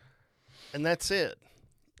 Yep. And that's it.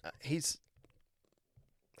 He's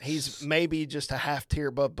maybe just a half tier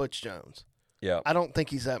above Butch Jones. Yeah. I don't think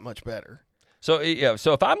he's that much better. So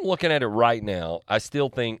if I'm looking at it right now, I still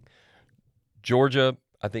think Georgia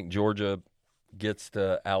gets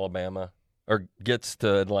to Alabama or gets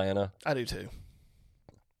to Atlanta. I do too.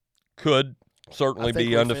 Could certainly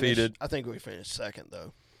be undefeated. I think we finished second,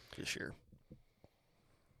 though, this year.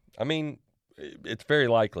 I mean, it's very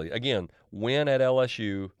likely. Again, win at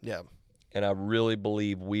LSU. Yeah. And I really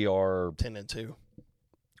believe we are 10-2.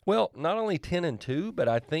 Well, not only 10-2, but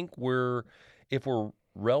I think if we're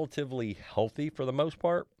relatively healthy for the most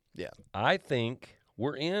part. Yeah. I think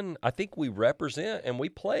we represent and we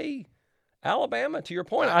play Alabama, to your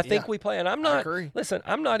point. I think we play, and I'm not. Listen,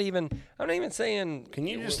 I'm not even saying. Can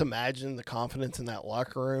you just imagine the confidence in that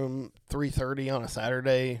locker room? 3:30 on a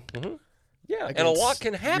Saturday. Mm-hmm. Yeah, and a lot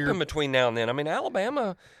can happen between now and then. I mean,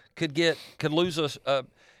 Alabama could lose us.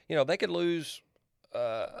 They could lose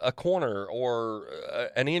a corner or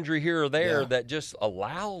an injury here or there that just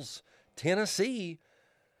allows Tennessee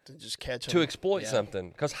to just catch to exploit something,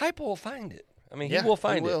 because Heupel will find it. I mean, he will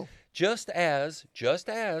find it. Just as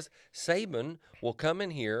Saban will come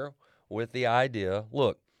in here with the idea,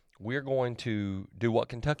 look, we're going to do what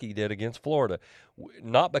Kentucky did against Florida.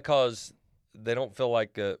 Not because they don't feel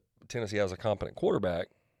like Tennessee has a competent quarterback,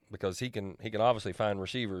 because he can obviously find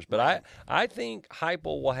receivers. But I think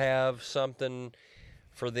Heupel will have something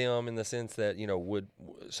for them in the sense that, would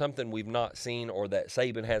something we've not seen or that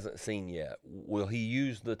Saban hasn't seen yet. Will he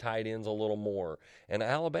use the tight ends a little more? And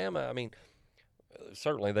Alabama, I mean,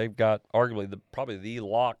 certainly they've got arguably probably the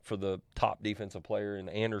lock for the top defensive player in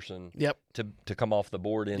Anderson to come off the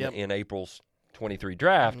board in April's 23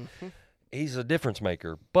 draft. Mm-hmm. He's a difference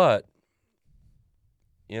maker. But,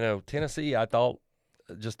 Tennessee, I thought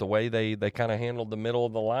just the way they kind of handled the middle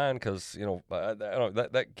of the line, because,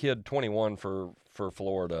 that kid 21 for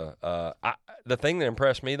Florida. The thing that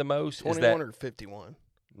impressed me the most is that 21 or 51.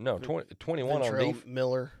 No, 21 on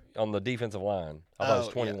Miller. On the defensive line. I thought it was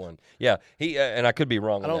 21. Yeah, he and I could be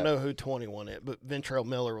wrong on that. I don't know who 21 is, but Ventrell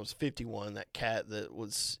Miller was 51, that cat that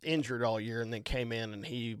was injured all year and then came in and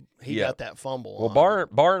he got that fumble. Well,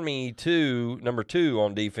 Barney, number 2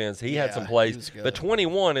 on defense, he had some plays. But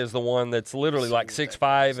 21 is the one that's literally like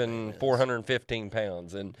 6'5" and 415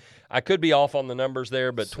 pounds. And I could be off on the numbers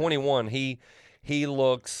there, but 21, he he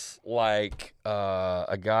looks like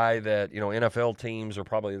a guy that, NFL teams are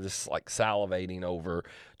probably just like salivating over,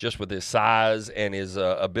 just with his size and his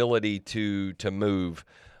ability to move.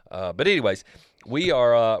 But anyways,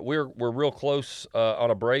 we're real close on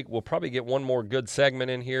a break. We'll probably get one more good segment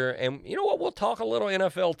in here, and you know what? We'll talk a little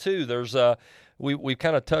NFL too. There's we've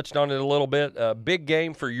kind of touched on it a little bit. Big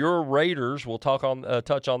game for your Raiders. We'll touch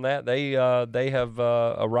on that. They have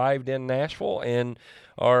arrived in Nashville and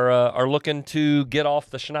are looking to get off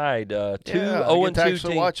the schneid. 2-0-2 to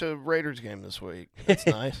actually team. watch a Raiders game this week. That's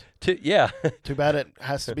nice. Too bad it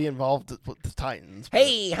has to be involved with the Titans.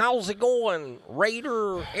 Hey, how's it going,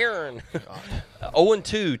 Raider Aaron?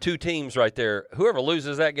 0-2, two teams right there. Whoever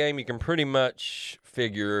loses that game, you can pretty much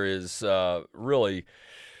figure is really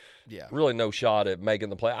no shot at making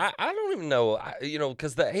the play. I don't even know,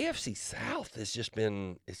 because the AFC South has just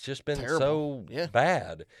been terrible. So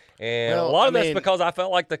bad, and a lot of that's because I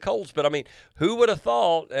felt like the Colts. But who would have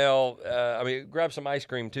thought? Grab some ice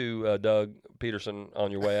cream too, Doug Peterson,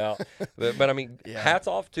 on your way out. but hats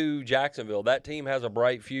off to Jacksonville. That team has a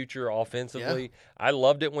bright future offensively. Yeah. I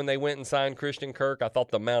loved it when they went and signed Christian Kirk. I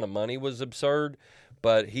thought the amount of money was absurd.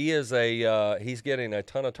 But he is he's getting a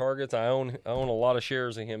ton of targets. I own a lot of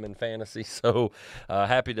shares of him in fantasy, so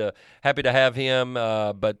happy to have him.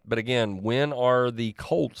 But again, when are the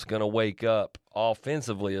Colts going to wake up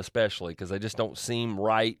offensively, especially because they just don't seem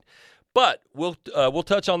right? But we'll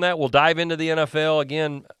touch on that. We'll dive into the NFL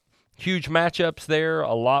again. Huge matchups there.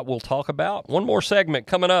 A lot we'll talk about. One more segment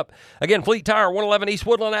coming up. Again, Fleet Tire, 111 East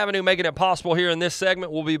Woodland Avenue, making it possible here in this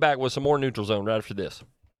segment. We'll be back with some more Neutral Zone right after this.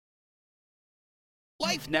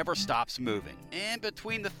 Life never stops moving. And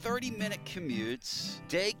between the 30-minute commutes,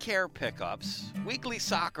 daycare pickups, weekly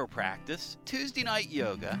soccer practice, Tuesday night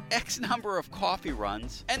yoga, X number of coffee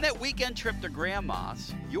runs, and that weekend trip to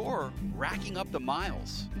Grandma's, you're racking up the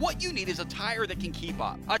miles. What you need is a tire that can keep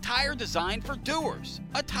up. A tire designed for doers.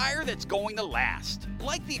 A tire that's going to last.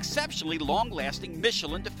 Like the exceptionally long-lasting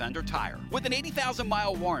Michelin Defender tire. With an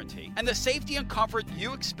 80,000-mile warranty and the safety and comfort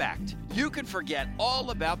you expect, you can forget all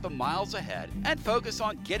about the miles ahead and focus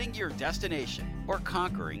on getting to your destination or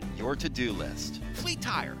conquering your to-do list. Fleet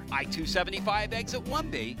Tire, I-275 exit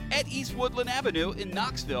 1B at East Woodland Avenue in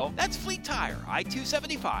Knoxville. That's Fleet Tire,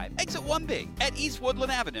 I-275 exit 1B at East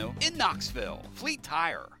Woodland Avenue in Knoxville. Fleet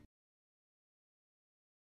Tire.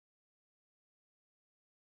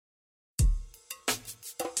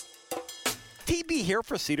 TB here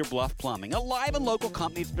for Cedar Bluff Plumbing, a live and local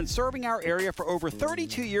company that's been serving our area for over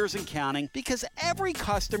 32 years and counting because every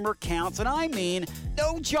customer counts, and I mean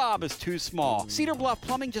no job is too small. Cedar Bluff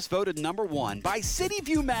Plumbing just voted #1 by City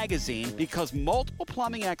View magazine because multiple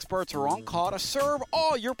plumbing experts are on call to serve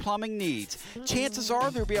all your plumbing needs. Chances are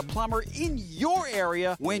there'll be a plumber in your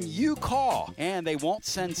area when you call, and they won't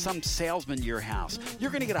send some salesman to your house.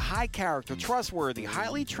 You're going to get a high-character, trustworthy,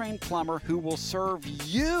 highly trained plumber who will serve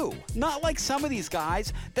you, not like some of these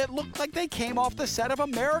guys that look like they came off the set of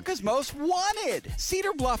America's Most Wanted.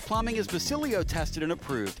 Cedar Bluff Plumbing is Basilio tested and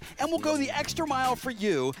approved and will go the extra mile for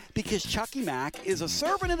you because Chucky Mack is a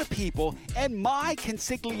servant of the people and my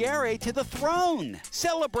consigliere to the throne,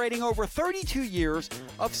 celebrating over 32 years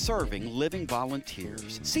of serving living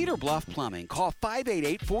volunteers. Cedar Bluff Plumbing. Call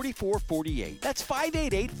 588-4448. That's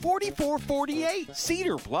 588-4448.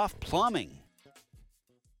 Cedar Bluff Plumbing.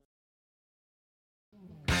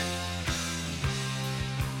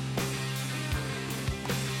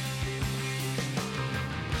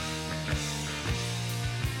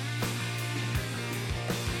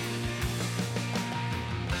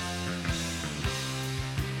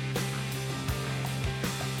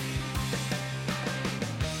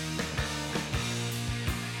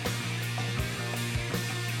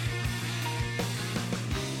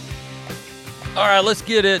 All right, let's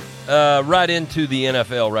get it right into the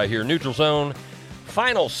NFL right here. Neutral Zone,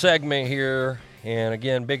 final segment here. And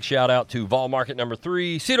again, big shout out to Vol Market number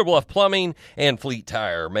 3, Cedar Bluff Plumbing, and Fleet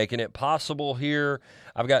Tire, making it possible here.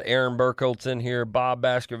 I've got Aaron Burkholtz in here, Bob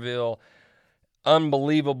Baskerville.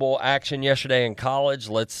 Unbelievable action yesterday in college.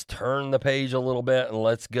 Let's turn the page a little bit and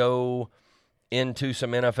let's go into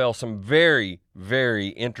some NFL, some very, very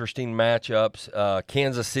interesting matchups.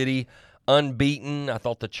 Kansas City unbeaten. I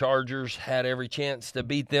thought the Chargers had every chance to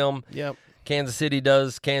beat them. Yep. Kansas City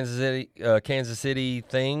does Kansas City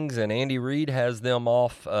things, and Andy Reid has them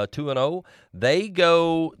off 2-0. They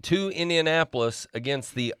go to Indianapolis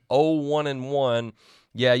against the 0-1-1.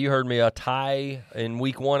 Yeah, you heard me. A tie in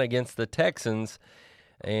Week 1 against the Texans,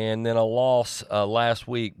 and then a loss last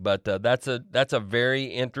week. But that's a very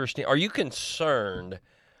interesting. Are you concerned,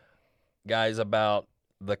 guys, about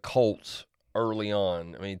the Colts early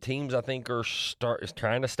on. I mean, teams I think are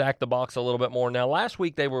trying to stack the box a little bit more. Now, last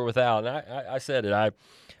week they were without, and I said it. I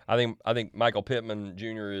think Michael Pittman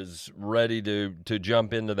Jr. is ready to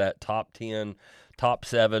jump into that top 10, top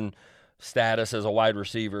 7 status as a wide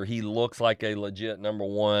receiver. He looks like a legit number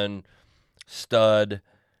 1 stud.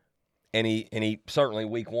 And he certainly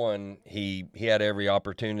week 1 he had every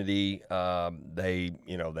opportunity. They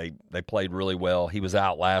played really well. He was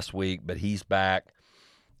out last week, but he's back.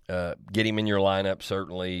 Get him in your lineup,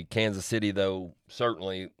 certainly. Kansas City, though,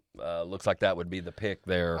 certainly looks like that would be the pick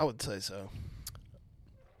there. I would say so.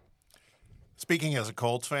 Speaking as a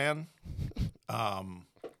Colts fan,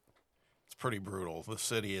 it's pretty brutal. The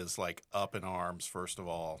city is like up in arms. First of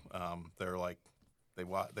all, they're like they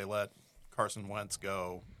let Carson Wentz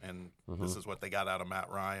go, and this is what they got out of Matt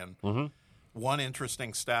Ryan. Mm-hmm. One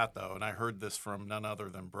interesting stat, though, and I heard this from none other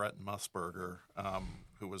than Brett Musburger,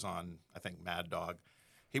 who was on, I think, Mad Dog.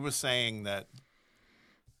 He was saying that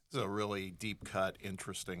this is a really deep-cut,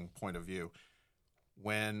 interesting point of view.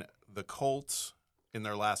 When the Colts, in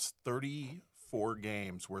their last 34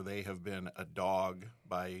 games where they have been a dog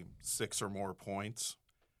by 6 or more points,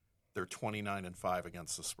 they're 29-5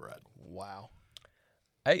 against the spread. Wow.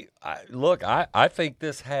 Hey, I think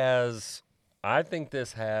this has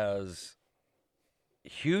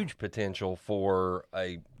huge potential for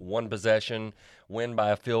a one possession win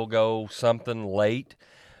by a field goal, something late.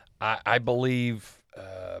 I believe,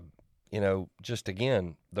 just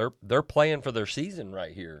again, they're playing for their season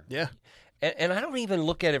right here. Yeah, and I don't even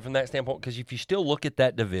look at it from that standpoint, because if you still look at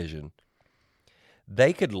that division,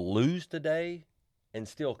 they could lose today and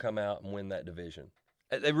still come out and win that division.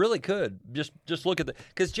 They really could. Just look at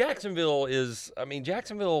because Jacksonville is going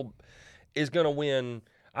to win.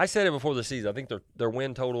 I said it before the season. I think their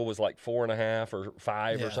win total was like 4.5 or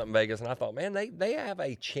 5 or something, Vegas, and I thought, man, they have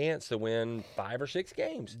a chance to win 5 or 6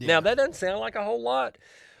 games. Yeah. Now that doesn't sound like a whole lot,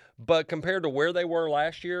 but compared to where they were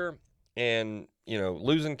last year, and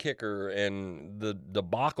losing kicker and the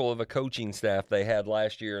debacle of a coaching staff they had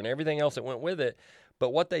last year and everything else that went with it.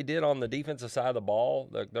 But what they did on the defensive side of the ball,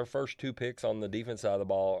 their first 2 picks on the defense side of the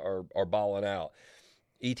ball are balling out.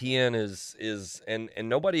 ETN is and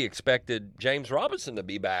nobody expected James Robinson to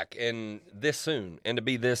be back and this soon and to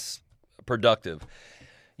be this productive.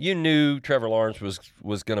 You knew Trevor Lawrence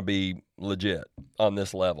was going to be legit on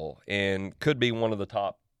this level and could be one of the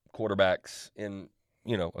top quarterbacks in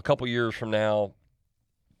a couple years from now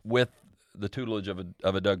with the tutelage of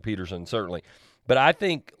a Doug Peterson, certainly. But I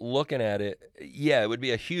think looking at it, it would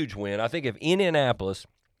be a huge win. I think if Indianapolis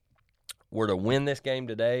were to win this game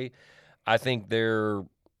today, I think they're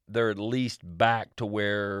at least back to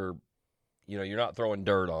where you're not throwing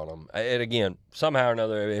dirt on them. And again, somehow or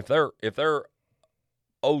another, if they're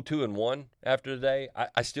 0-2-1 after today,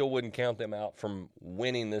 I still wouldn't count them out from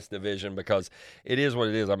winning this division, because it is what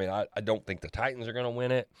it is. I mean, I don't think the Titans are going to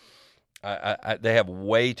win it. They have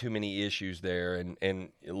way too many issues there, and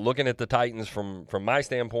looking at the Titans from my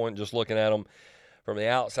standpoint, just looking at them from the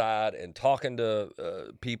outside and talking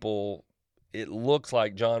to people, it looks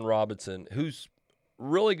like John Robinson, who's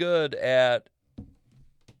really good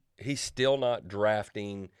he's still not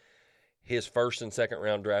drafting. His first and second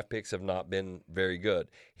round draft picks have not been very good.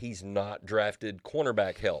 He's not drafted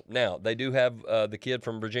cornerback help. Now, they do have the kid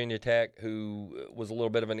from Virginia Tech who was a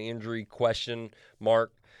little bit of an injury question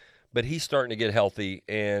mark, but he's starting to get healthy,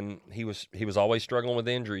 and he was always struggling with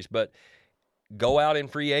injuries. But go out in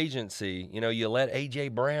free agency. You let A.J.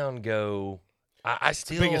 Brown go. I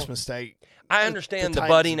still the biggest mistake. I understand the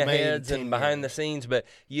butting of heads and behind the scenes, but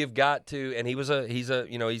you've got to. And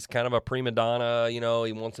he's kind of a prima donna. He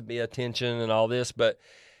wants to be attention and all this, but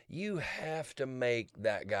you have to make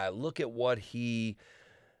that guy look at what he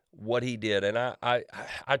did. And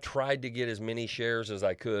I tried to get as many shares as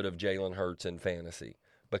I could of Jalen Hurts in fantasy,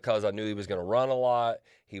 because I knew he was going to run a lot.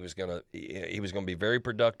 He was going to be very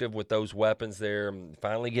productive with those weapons there.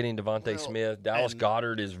 Finally getting Devontae Smith. Dallas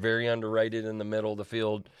Goedert is very underrated in the middle of the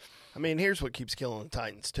field. I mean, here's what keeps killing the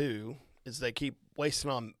Titans too, is they keep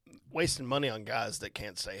wasting money on guys that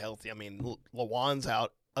can't stay healthy. I mean, Lawan's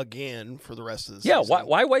out again for the rest of the season. Yeah,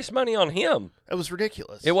 why waste money on him? It was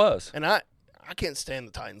ridiculous. It was. And I can't stand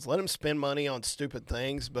the Titans. Let them spend money on stupid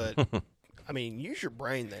things, but I mean, use your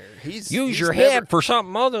brain there. Use your head for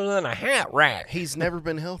something other than a hat rack. He's never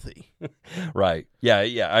been healthy. Right. Yeah,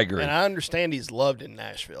 I agree. And I understand he's loved in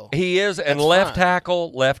Nashville. He is, and left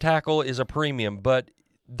tackle is a premium, but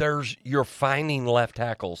you're finding left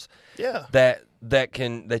tackles that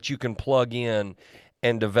you can plug in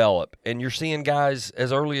and develop. And you're seeing guys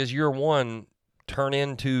as early as year 1 turn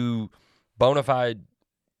into bona fide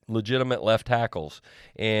legitimate left tackles.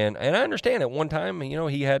 And I understand at one time,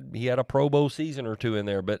 he had a Pro Bowl season or two in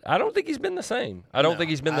there, but I don't think he's been the same. I don't think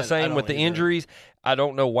he's been the same with the injuries. I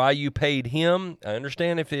don't know why you paid him. I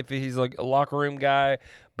understand if he's like a locker room guy,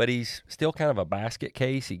 but he's still kind of a basket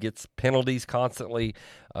case. He gets penalties constantly.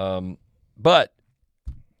 But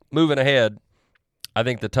moving ahead, I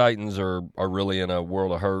think the Titans are really in a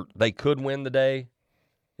world of hurt. They could win the day.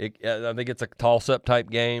 I think it's a toss-up type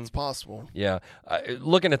game. It's possible. Yeah.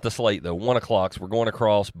 Looking at the slate, though, 1 o'clock, we're going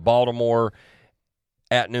across Baltimore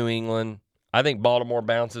at New England. I think Baltimore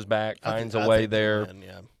bounces back, finds a way there,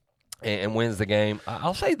 and wins the game.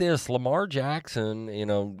 I'll say this, Lamar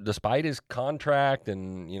Jackson, despite his contract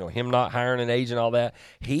and, him not hiring an agent and all that,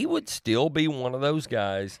 he would still be one of those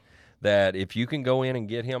guys that if you can go in and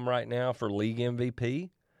get him right now for league MVP,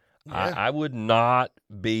 I would not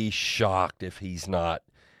be shocked if he's not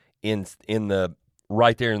in the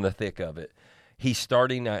right there in the thick of it. He's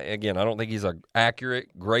starting again. I don't think he's an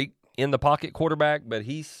accurate, great in the pocket quarterback, but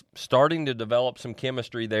he's starting to develop some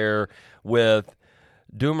chemistry there with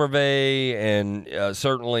Dumervay and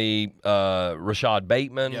certainly Rashad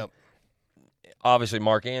Bateman. Yep. Obviously,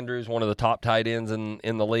 Mark Andrews, one of the top tight ends in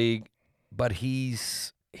the league, but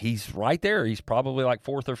he's right there. He's probably like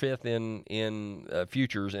fourth or fifth in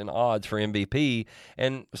futures and odds for MVP.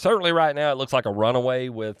 And certainly right now it looks like a runaway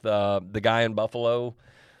with the guy in Buffalo.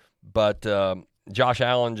 But Josh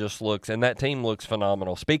Allen just looks – and that team looks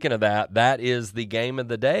phenomenal. Speaking of that is the game of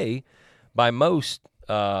the day by most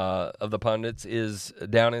of the pundits is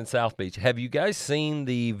down in South Beach. Have you guys seen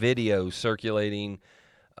the video circulating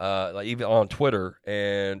like even on Twitter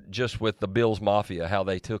and just with the Bills Mafia, how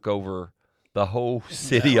they took over – the whole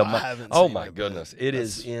city of my goodness, it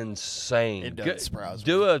is insane. It doesn't surprise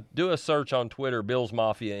me. Do a search on Twitter, Bills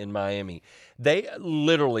Mafia in Miami. They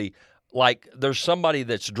literally there's somebody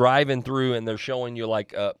that's driving through and they're showing you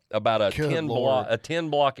about a 10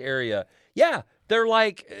 block area. Yeah,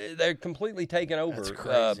 they're completely taken over. That's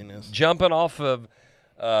craziness. Jumping off of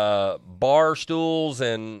bar stools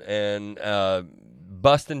and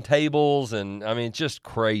busting tables, and I mean it's just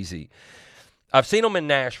crazy. I've seen them in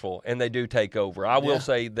Nashville, and they do take over. I will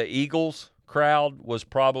say the Eagles crowd was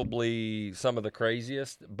probably some of the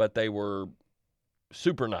craziest, but they were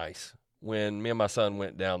super nice when me and my son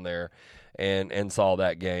went down there and saw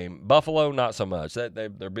that game. Buffalo, not so much.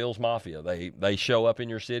 They're Bills Mafia. They show up in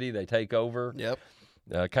your city. They take over. Yep.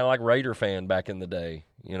 Kind of like Raider fan back in the day.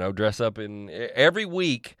 Dress up in every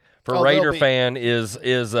week for Raider fan is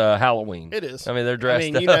Halloween. It is. I mean, they're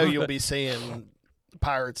dressed up. You'll be seeing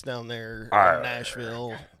Pirates down there in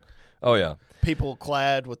Nashville. Oh, yeah. People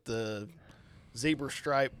clad with the zebra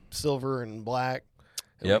stripe, silver and black.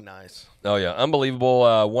 It'll be nice. Oh, yeah.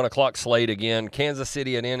 Unbelievable. 1 o'clock slate again. Kansas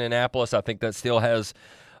City and Indianapolis. I think that still has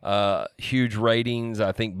huge ratings.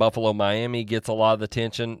 I think Buffalo, Miami gets a lot of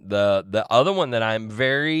attention. The other one that I'm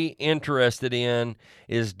very interested in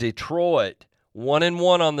is Detroit.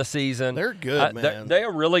 1-1 on the season. They're good, man. They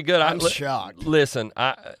are really good. I'm shocked. Listen,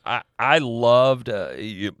 I loved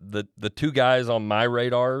the two guys on my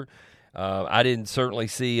radar. I didn't certainly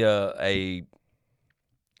see a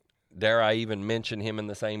dare I even mention him in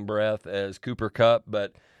the same breath as Cooper Kupp,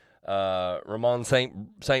 but Ramon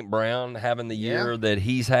St. Brown having the year that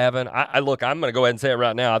he's having. I'm going to go ahead and say it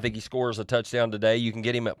right now. I think he scores a touchdown today. You can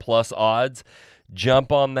get him at plus odds.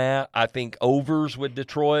 Jump on that. I think overs with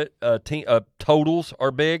Detroit totals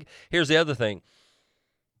are big. Here's the other thing.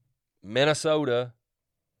 Minnesota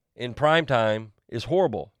in primetime is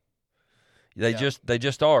horrible. They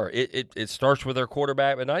just are. It starts with their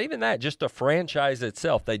quarterback, but not even that. Just the franchise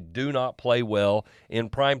itself. They do not play well in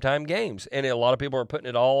primetime games, and a lot of people are putting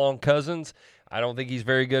it all on Cousins. I don't think he's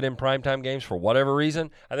very good in primetime games for whatever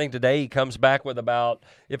reason. I think today he comes back with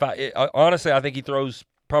honestly, I think he throws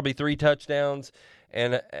probably 3 touchdowns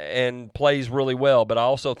and plays really well. But I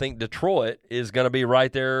also think Detroit is going to be right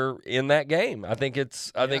there in that game. I think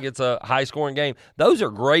it's a high scoring game. Those are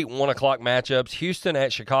great 1 o'clock matchups. Houston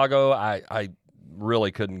at Chicago. I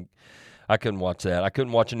really couldn't watch that. I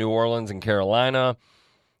couldn't watch New Orleans and Carolina.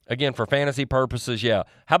 Again, for fantasy purposes, yeah.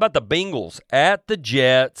 How about the Bengals at the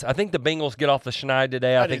Jets? I think the Bengals get off the schneid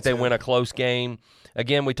today. I think they win a close game.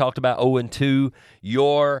 Again, we talked about 0-2.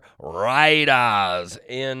 Your Raiders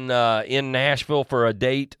in Nashville for a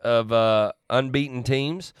date of unbeaten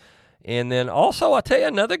teams. And then also, I'll tell you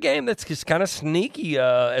another game that's just kind of sneaky.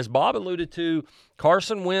 As Bob alluded to,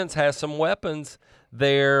 Carson Wentz has some weapons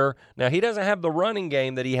there. Now, he doesn't have the running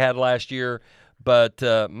game that he had last year, but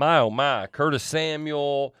my, oh my, Curtis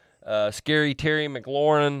Samuel, Scary Terry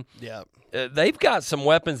McLaurin. Yeah. they've got some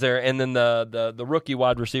weapons there, and then the rookie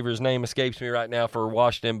wide receiver's name escapes me right now for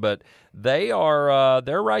Washington, but they're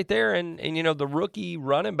right there, and the rookie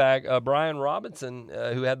running back Brian Robinson,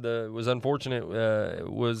 who was unfortunate,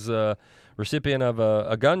 was recipient of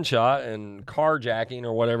a gunshot and carjacking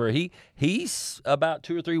or whatever. He's about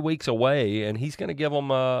 2 or 3 weeks away, and he's going to give them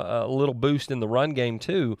a little boost in the run game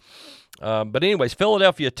too. But anyways,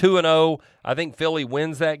 Philadelphia 2-0. I think Philly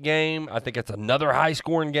wins that game. I think it's another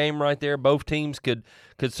high-scoring game right there. Both teams could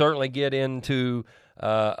certainly get into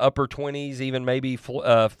upper 20s, even maybe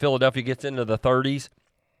Philadelphia gets into the 30s.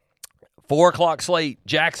 4 o'clock slate,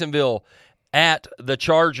 Jacksonville at the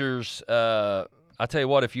Chargers. I tell you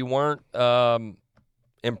what, if you weren't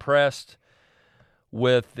impressed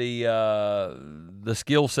with the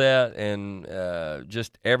skill set and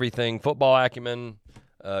just everything, football acumen,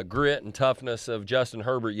 grit and toughness of Justin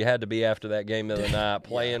Herbert, you had to be after that game the other night,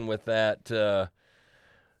 playing with that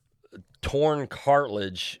torn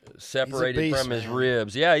cartilage separated from his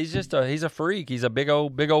ribs. Yeah, he's a freak. He's a big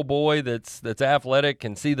old boy that's athletic,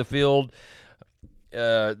 can see the field.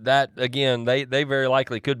 That again, they very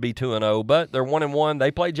likely could be 2-0, but they're 1-1.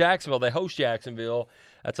 They play Jacksonville. They host Jacksonville.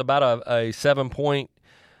 That's about a 7-point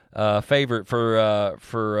favorite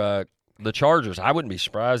for the Chargers. I wouldn't be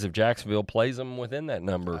surprised if Jacksonville plays them within that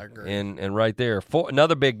number. I agree. And right there,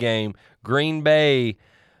 another big game, Green Bay.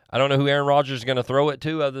 I don't know who Aaron Rodgers is going to throw it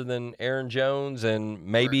to other than Aaron Jones, and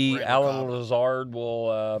maybe Alan Lazard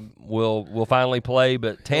will finally play.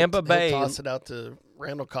 But Tampa Bay, he'll toss it out to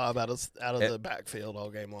Randall Cobb out of the backfield all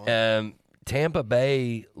game long. Tampa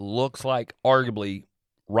Bay looks like arguably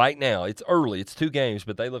right now, it's early, it's 2 games,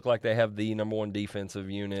 but they look like they have the number 1 defensive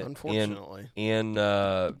unit unfortunately in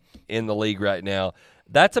the league right now.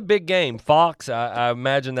 That's a big game. Fox, I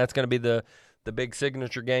imagine that's going to be the big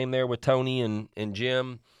signature game there with Tony and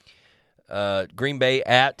Jim. Green Bay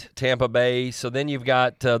at Tampa Bay. So then you've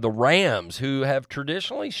got the Rams, who have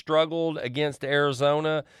traditionally struggled against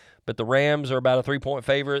Arizona, but the Rams are about a 3-point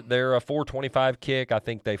favorite. They're a 425 kick. I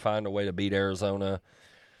think they find a way to beat Arizona.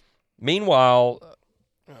 Meanwhile,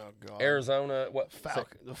 Arizona,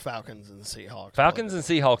 the Falcons and the Seahawks. Falcons and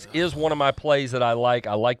Seahawks is one of my plays that I like.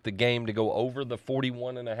 I like the game to go over the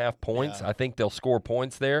 41.5 points. Yeah. I think they'll score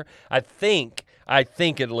points there. I think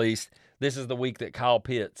at least this is the week that Kyle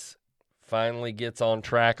Pitts finally gets on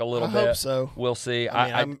track a little bit. I hope so. We'll see.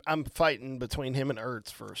 I'm fighting between him and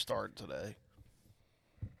Ertz for a start today.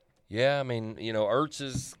 Yeah, I mean, Ertz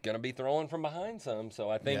is going to be throwing from behind some, so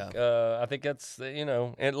I think that's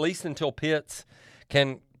at least until Pitts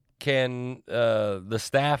can the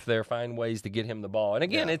staff there find ways to get him the ball. And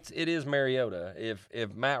again, it is Mariota.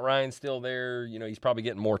 If Matt Ryan's still there, he's probably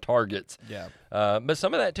getting more targets. Yeah. But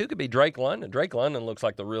some of that too could be Drake London. Drake London looks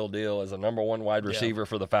like the real deal as a number 1 wide receiver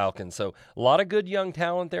for the Falcons. So a lot of good young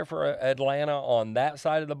talent there for Atlanta on that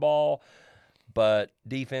side of the ball, but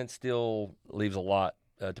defense still leaves a lot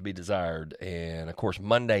to be desired. And, of course,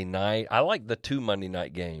 Monday night. I like the 2 Monday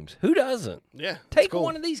night games. Who doesn't? Yeah. Take cool.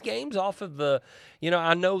 one of these games off of the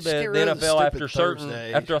I know that the NFL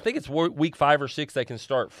after I think it's week 5 or 6 they can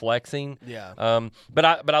start flexing. Yeah. But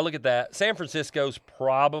I look at that. San Francisco's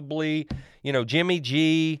probably, Jimmy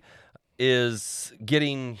G is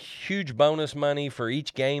getting huge bonus money for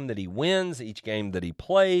each game that he wins, each game that he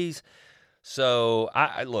plays. So,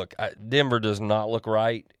 Denver does not look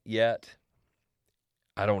right yet.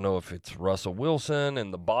 I don't know if it's Russell Wilson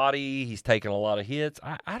and the body. He's taking a lot of hits.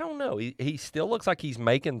 I don't know. He still looks like he's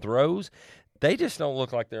making throws. They just don't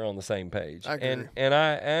look like they're on the same page. I agree. And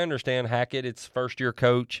I understand Hackett, it's first-year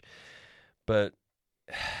coach, but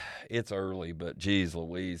it's early. But, geez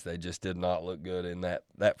Louise, they just did not look good in that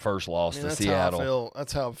first loss to Seattle.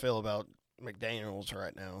 That's how I feel about McDaniels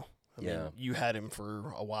right now. I mean, you had him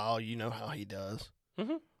for a while. You know how he does.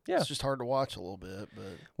 Mm-hmm. Yeah. It's just hard to watch a little bit,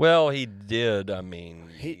 but well, he did. I mean,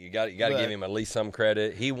 you got to give him at least some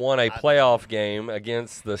credit. He won a playoff game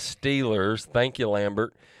against the Steelers. Thank you,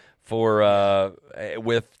 Lambert, for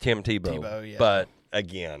with Tim Tebow. Yeah. But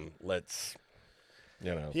again, let's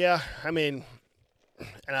Yeah, I mean,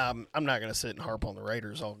 and I'm not going to sit and harp on the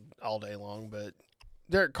Raiders all day long, but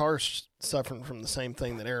Derek Carr's suffering from the same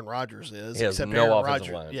thing that Aaron Rodgers is. He has no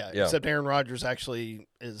offensive line. Yeah, except Aaron Rodgers actually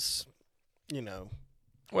is,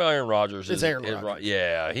 Well, Aaron Rodgers is Aaron Rodgers. Right.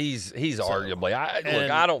 Yeah, he's arguably.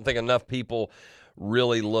 I don't think enough people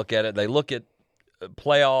really look at it. They look at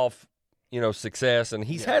playoff, success, and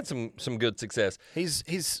he's had some good success.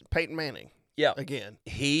 He's Peyton Manning. Yeah, again,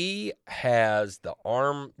 he has the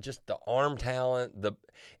arm talent.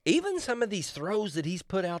 Even some of these throws that he's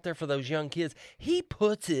put out there for those young kids, he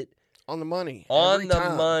puts it on the money.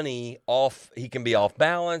 Money off. He can be off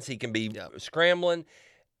balance. He can be scrambling.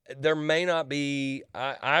 there may not be,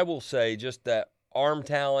 I will say, just that arm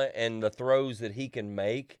talent and the throws that he can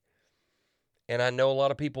make. And I know a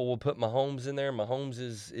lot of people will put Mahomes in there. Mahomes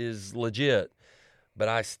is legit. But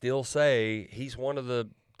I still say he's one of the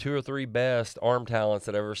 2 or 3 best arm talents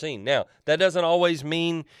that I've ever seen. Now, that doesn't always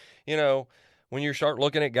mean, when you start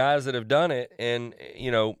looking at guys that have done it, and,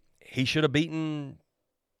 he should have beaten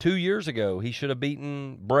 2 years ago. He should have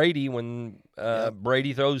beaten Brady when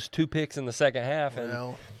Brady throws 2 picks in the second half, they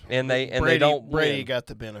don't win. Brady got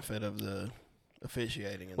the benefit of the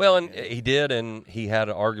officiating. He did, and he had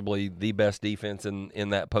arguably the best defense in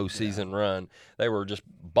that postseason run. They were just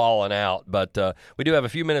balling out. But we do have a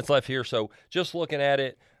few minutes left here, so just looking at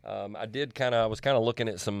it, I was kind of looking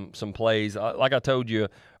at some plays. Like I told you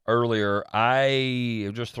earlier, I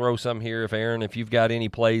just throw some here. If you've got any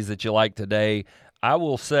plays that you like today, I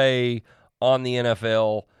will say on the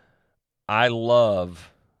NFL, I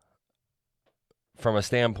love from a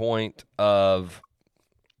standpoint of,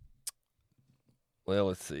 well,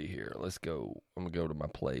 let's see here. I'm going to go to my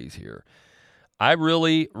plays here. I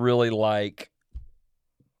really, really like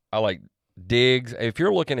Diggs. If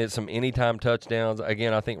you're looking at some anytime touchdowns,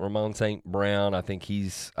 again, I think Ramon St. Brown, I think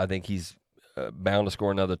he's bound to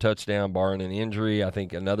score another touchdown, barring an injury. I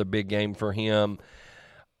think another big game for him.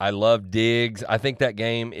 I love Diggs. I think that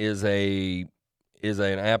game is an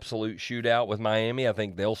absolute shootout with Miami. I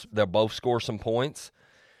think they'll both score some points.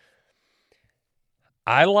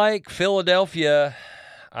 I like Philadelphia.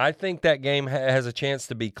 I think that game has a chance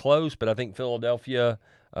to be close, but I think Philadelphia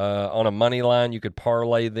on a money line, you could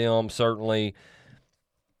parlay them, certainly.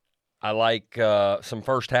 I like some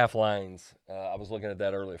first-half lines. I was looking at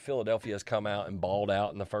that earlier. Philadelphia has come out and balled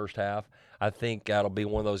out in the first half. I think that'll be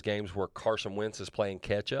one of those games where Carson Wentz is playing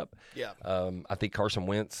catch-up. Yeah. I think Carson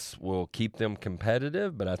Wentz will keep them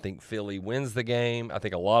competitive, but I think Philly wins the game. I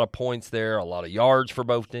think a lot of points there, a lot of yards for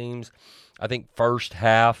both teams. I think first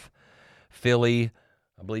half, Philly,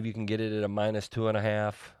 I believe you can get it at a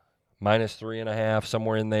 -2.5, -3.5,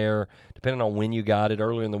 somewhere in there, depending on when you got it.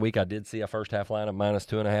 Earlier in the week, I did see a first half line of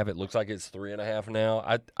 -2.5. It looks like it's 3.5 now.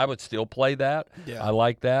 I would still play that. Yeah. I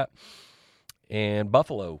like that. And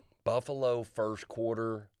Buffalo first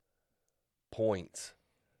quarter points,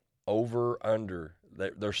 over, under.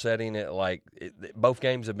 They're setting it both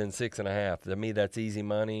games have been 6.5. To me, that's easy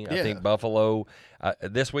money. Yeah. I think Buffalo,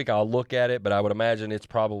 this week I'll look at it, but I would imagine it's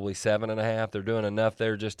probably 7.5. They're doing enough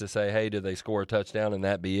there just to say, hey, do they score a touchdown and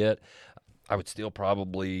that be it? I would still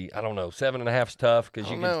probably, I don't know, 7.5's tough.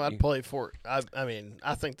 I'd play for it. I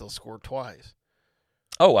think they'll score twice.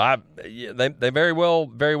 Oh, they very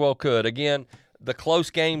well could. Again, the close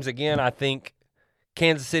games, I think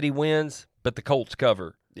Kansas City wins, but the Colts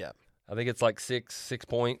cover. Yeah. I think it's like 6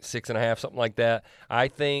 points, 6.5, something like that. I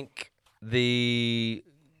think the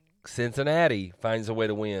Cincinnati finds a way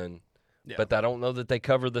to win, but I don't know that they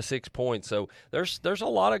cover the 6 points. So there's a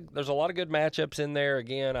lot of good matchups in there.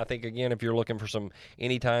 Again, I think if you're looking for some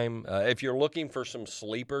anytime, if you're looking for some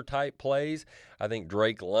sleeper type plays, I think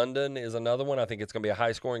Drake London is another one. I think it's going to be a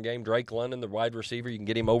high scoring game. Drake London, the wide receiver, you can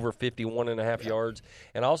get him over 51.5 yards.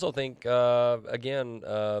 And I also think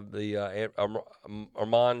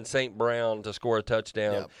Armand St. Brown to score a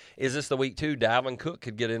touchdown. Yep. Is this the week 2? Dalvin Cook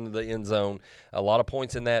could get into the end zone. A lot of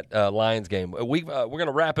points in that Lions game. We're going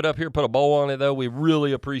to wrap it up here. Put a bow on it though. We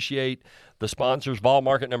really appreciate the sponsors, Vol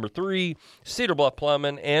Market number 3, Cedar Bluff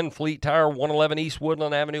Plumbing, and Fleet Tire, 111 East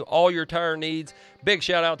Woodland Avenue. All your tire needs. Big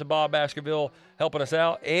shout out to Bob Baskerville helping us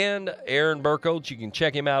out, and Aaron Burkoats. You can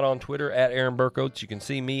check him out on Twitter at Aaron Burkoats. You can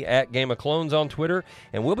see me at Game of Clones on Twitter,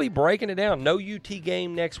 and we'll be breaking it down. No UT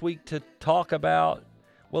game next week to talk about.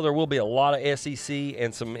 Well, there will be a lot of SEC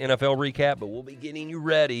and some NFL recap, but we'll be getting you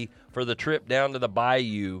ready for the trip down to the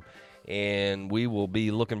Bayou, and we will be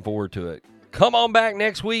looking forward to it. Come on back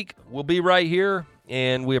next week. We'll be right here,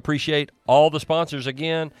 and we appreciate all the sponsors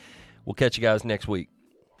again. We'll catch you guys next week.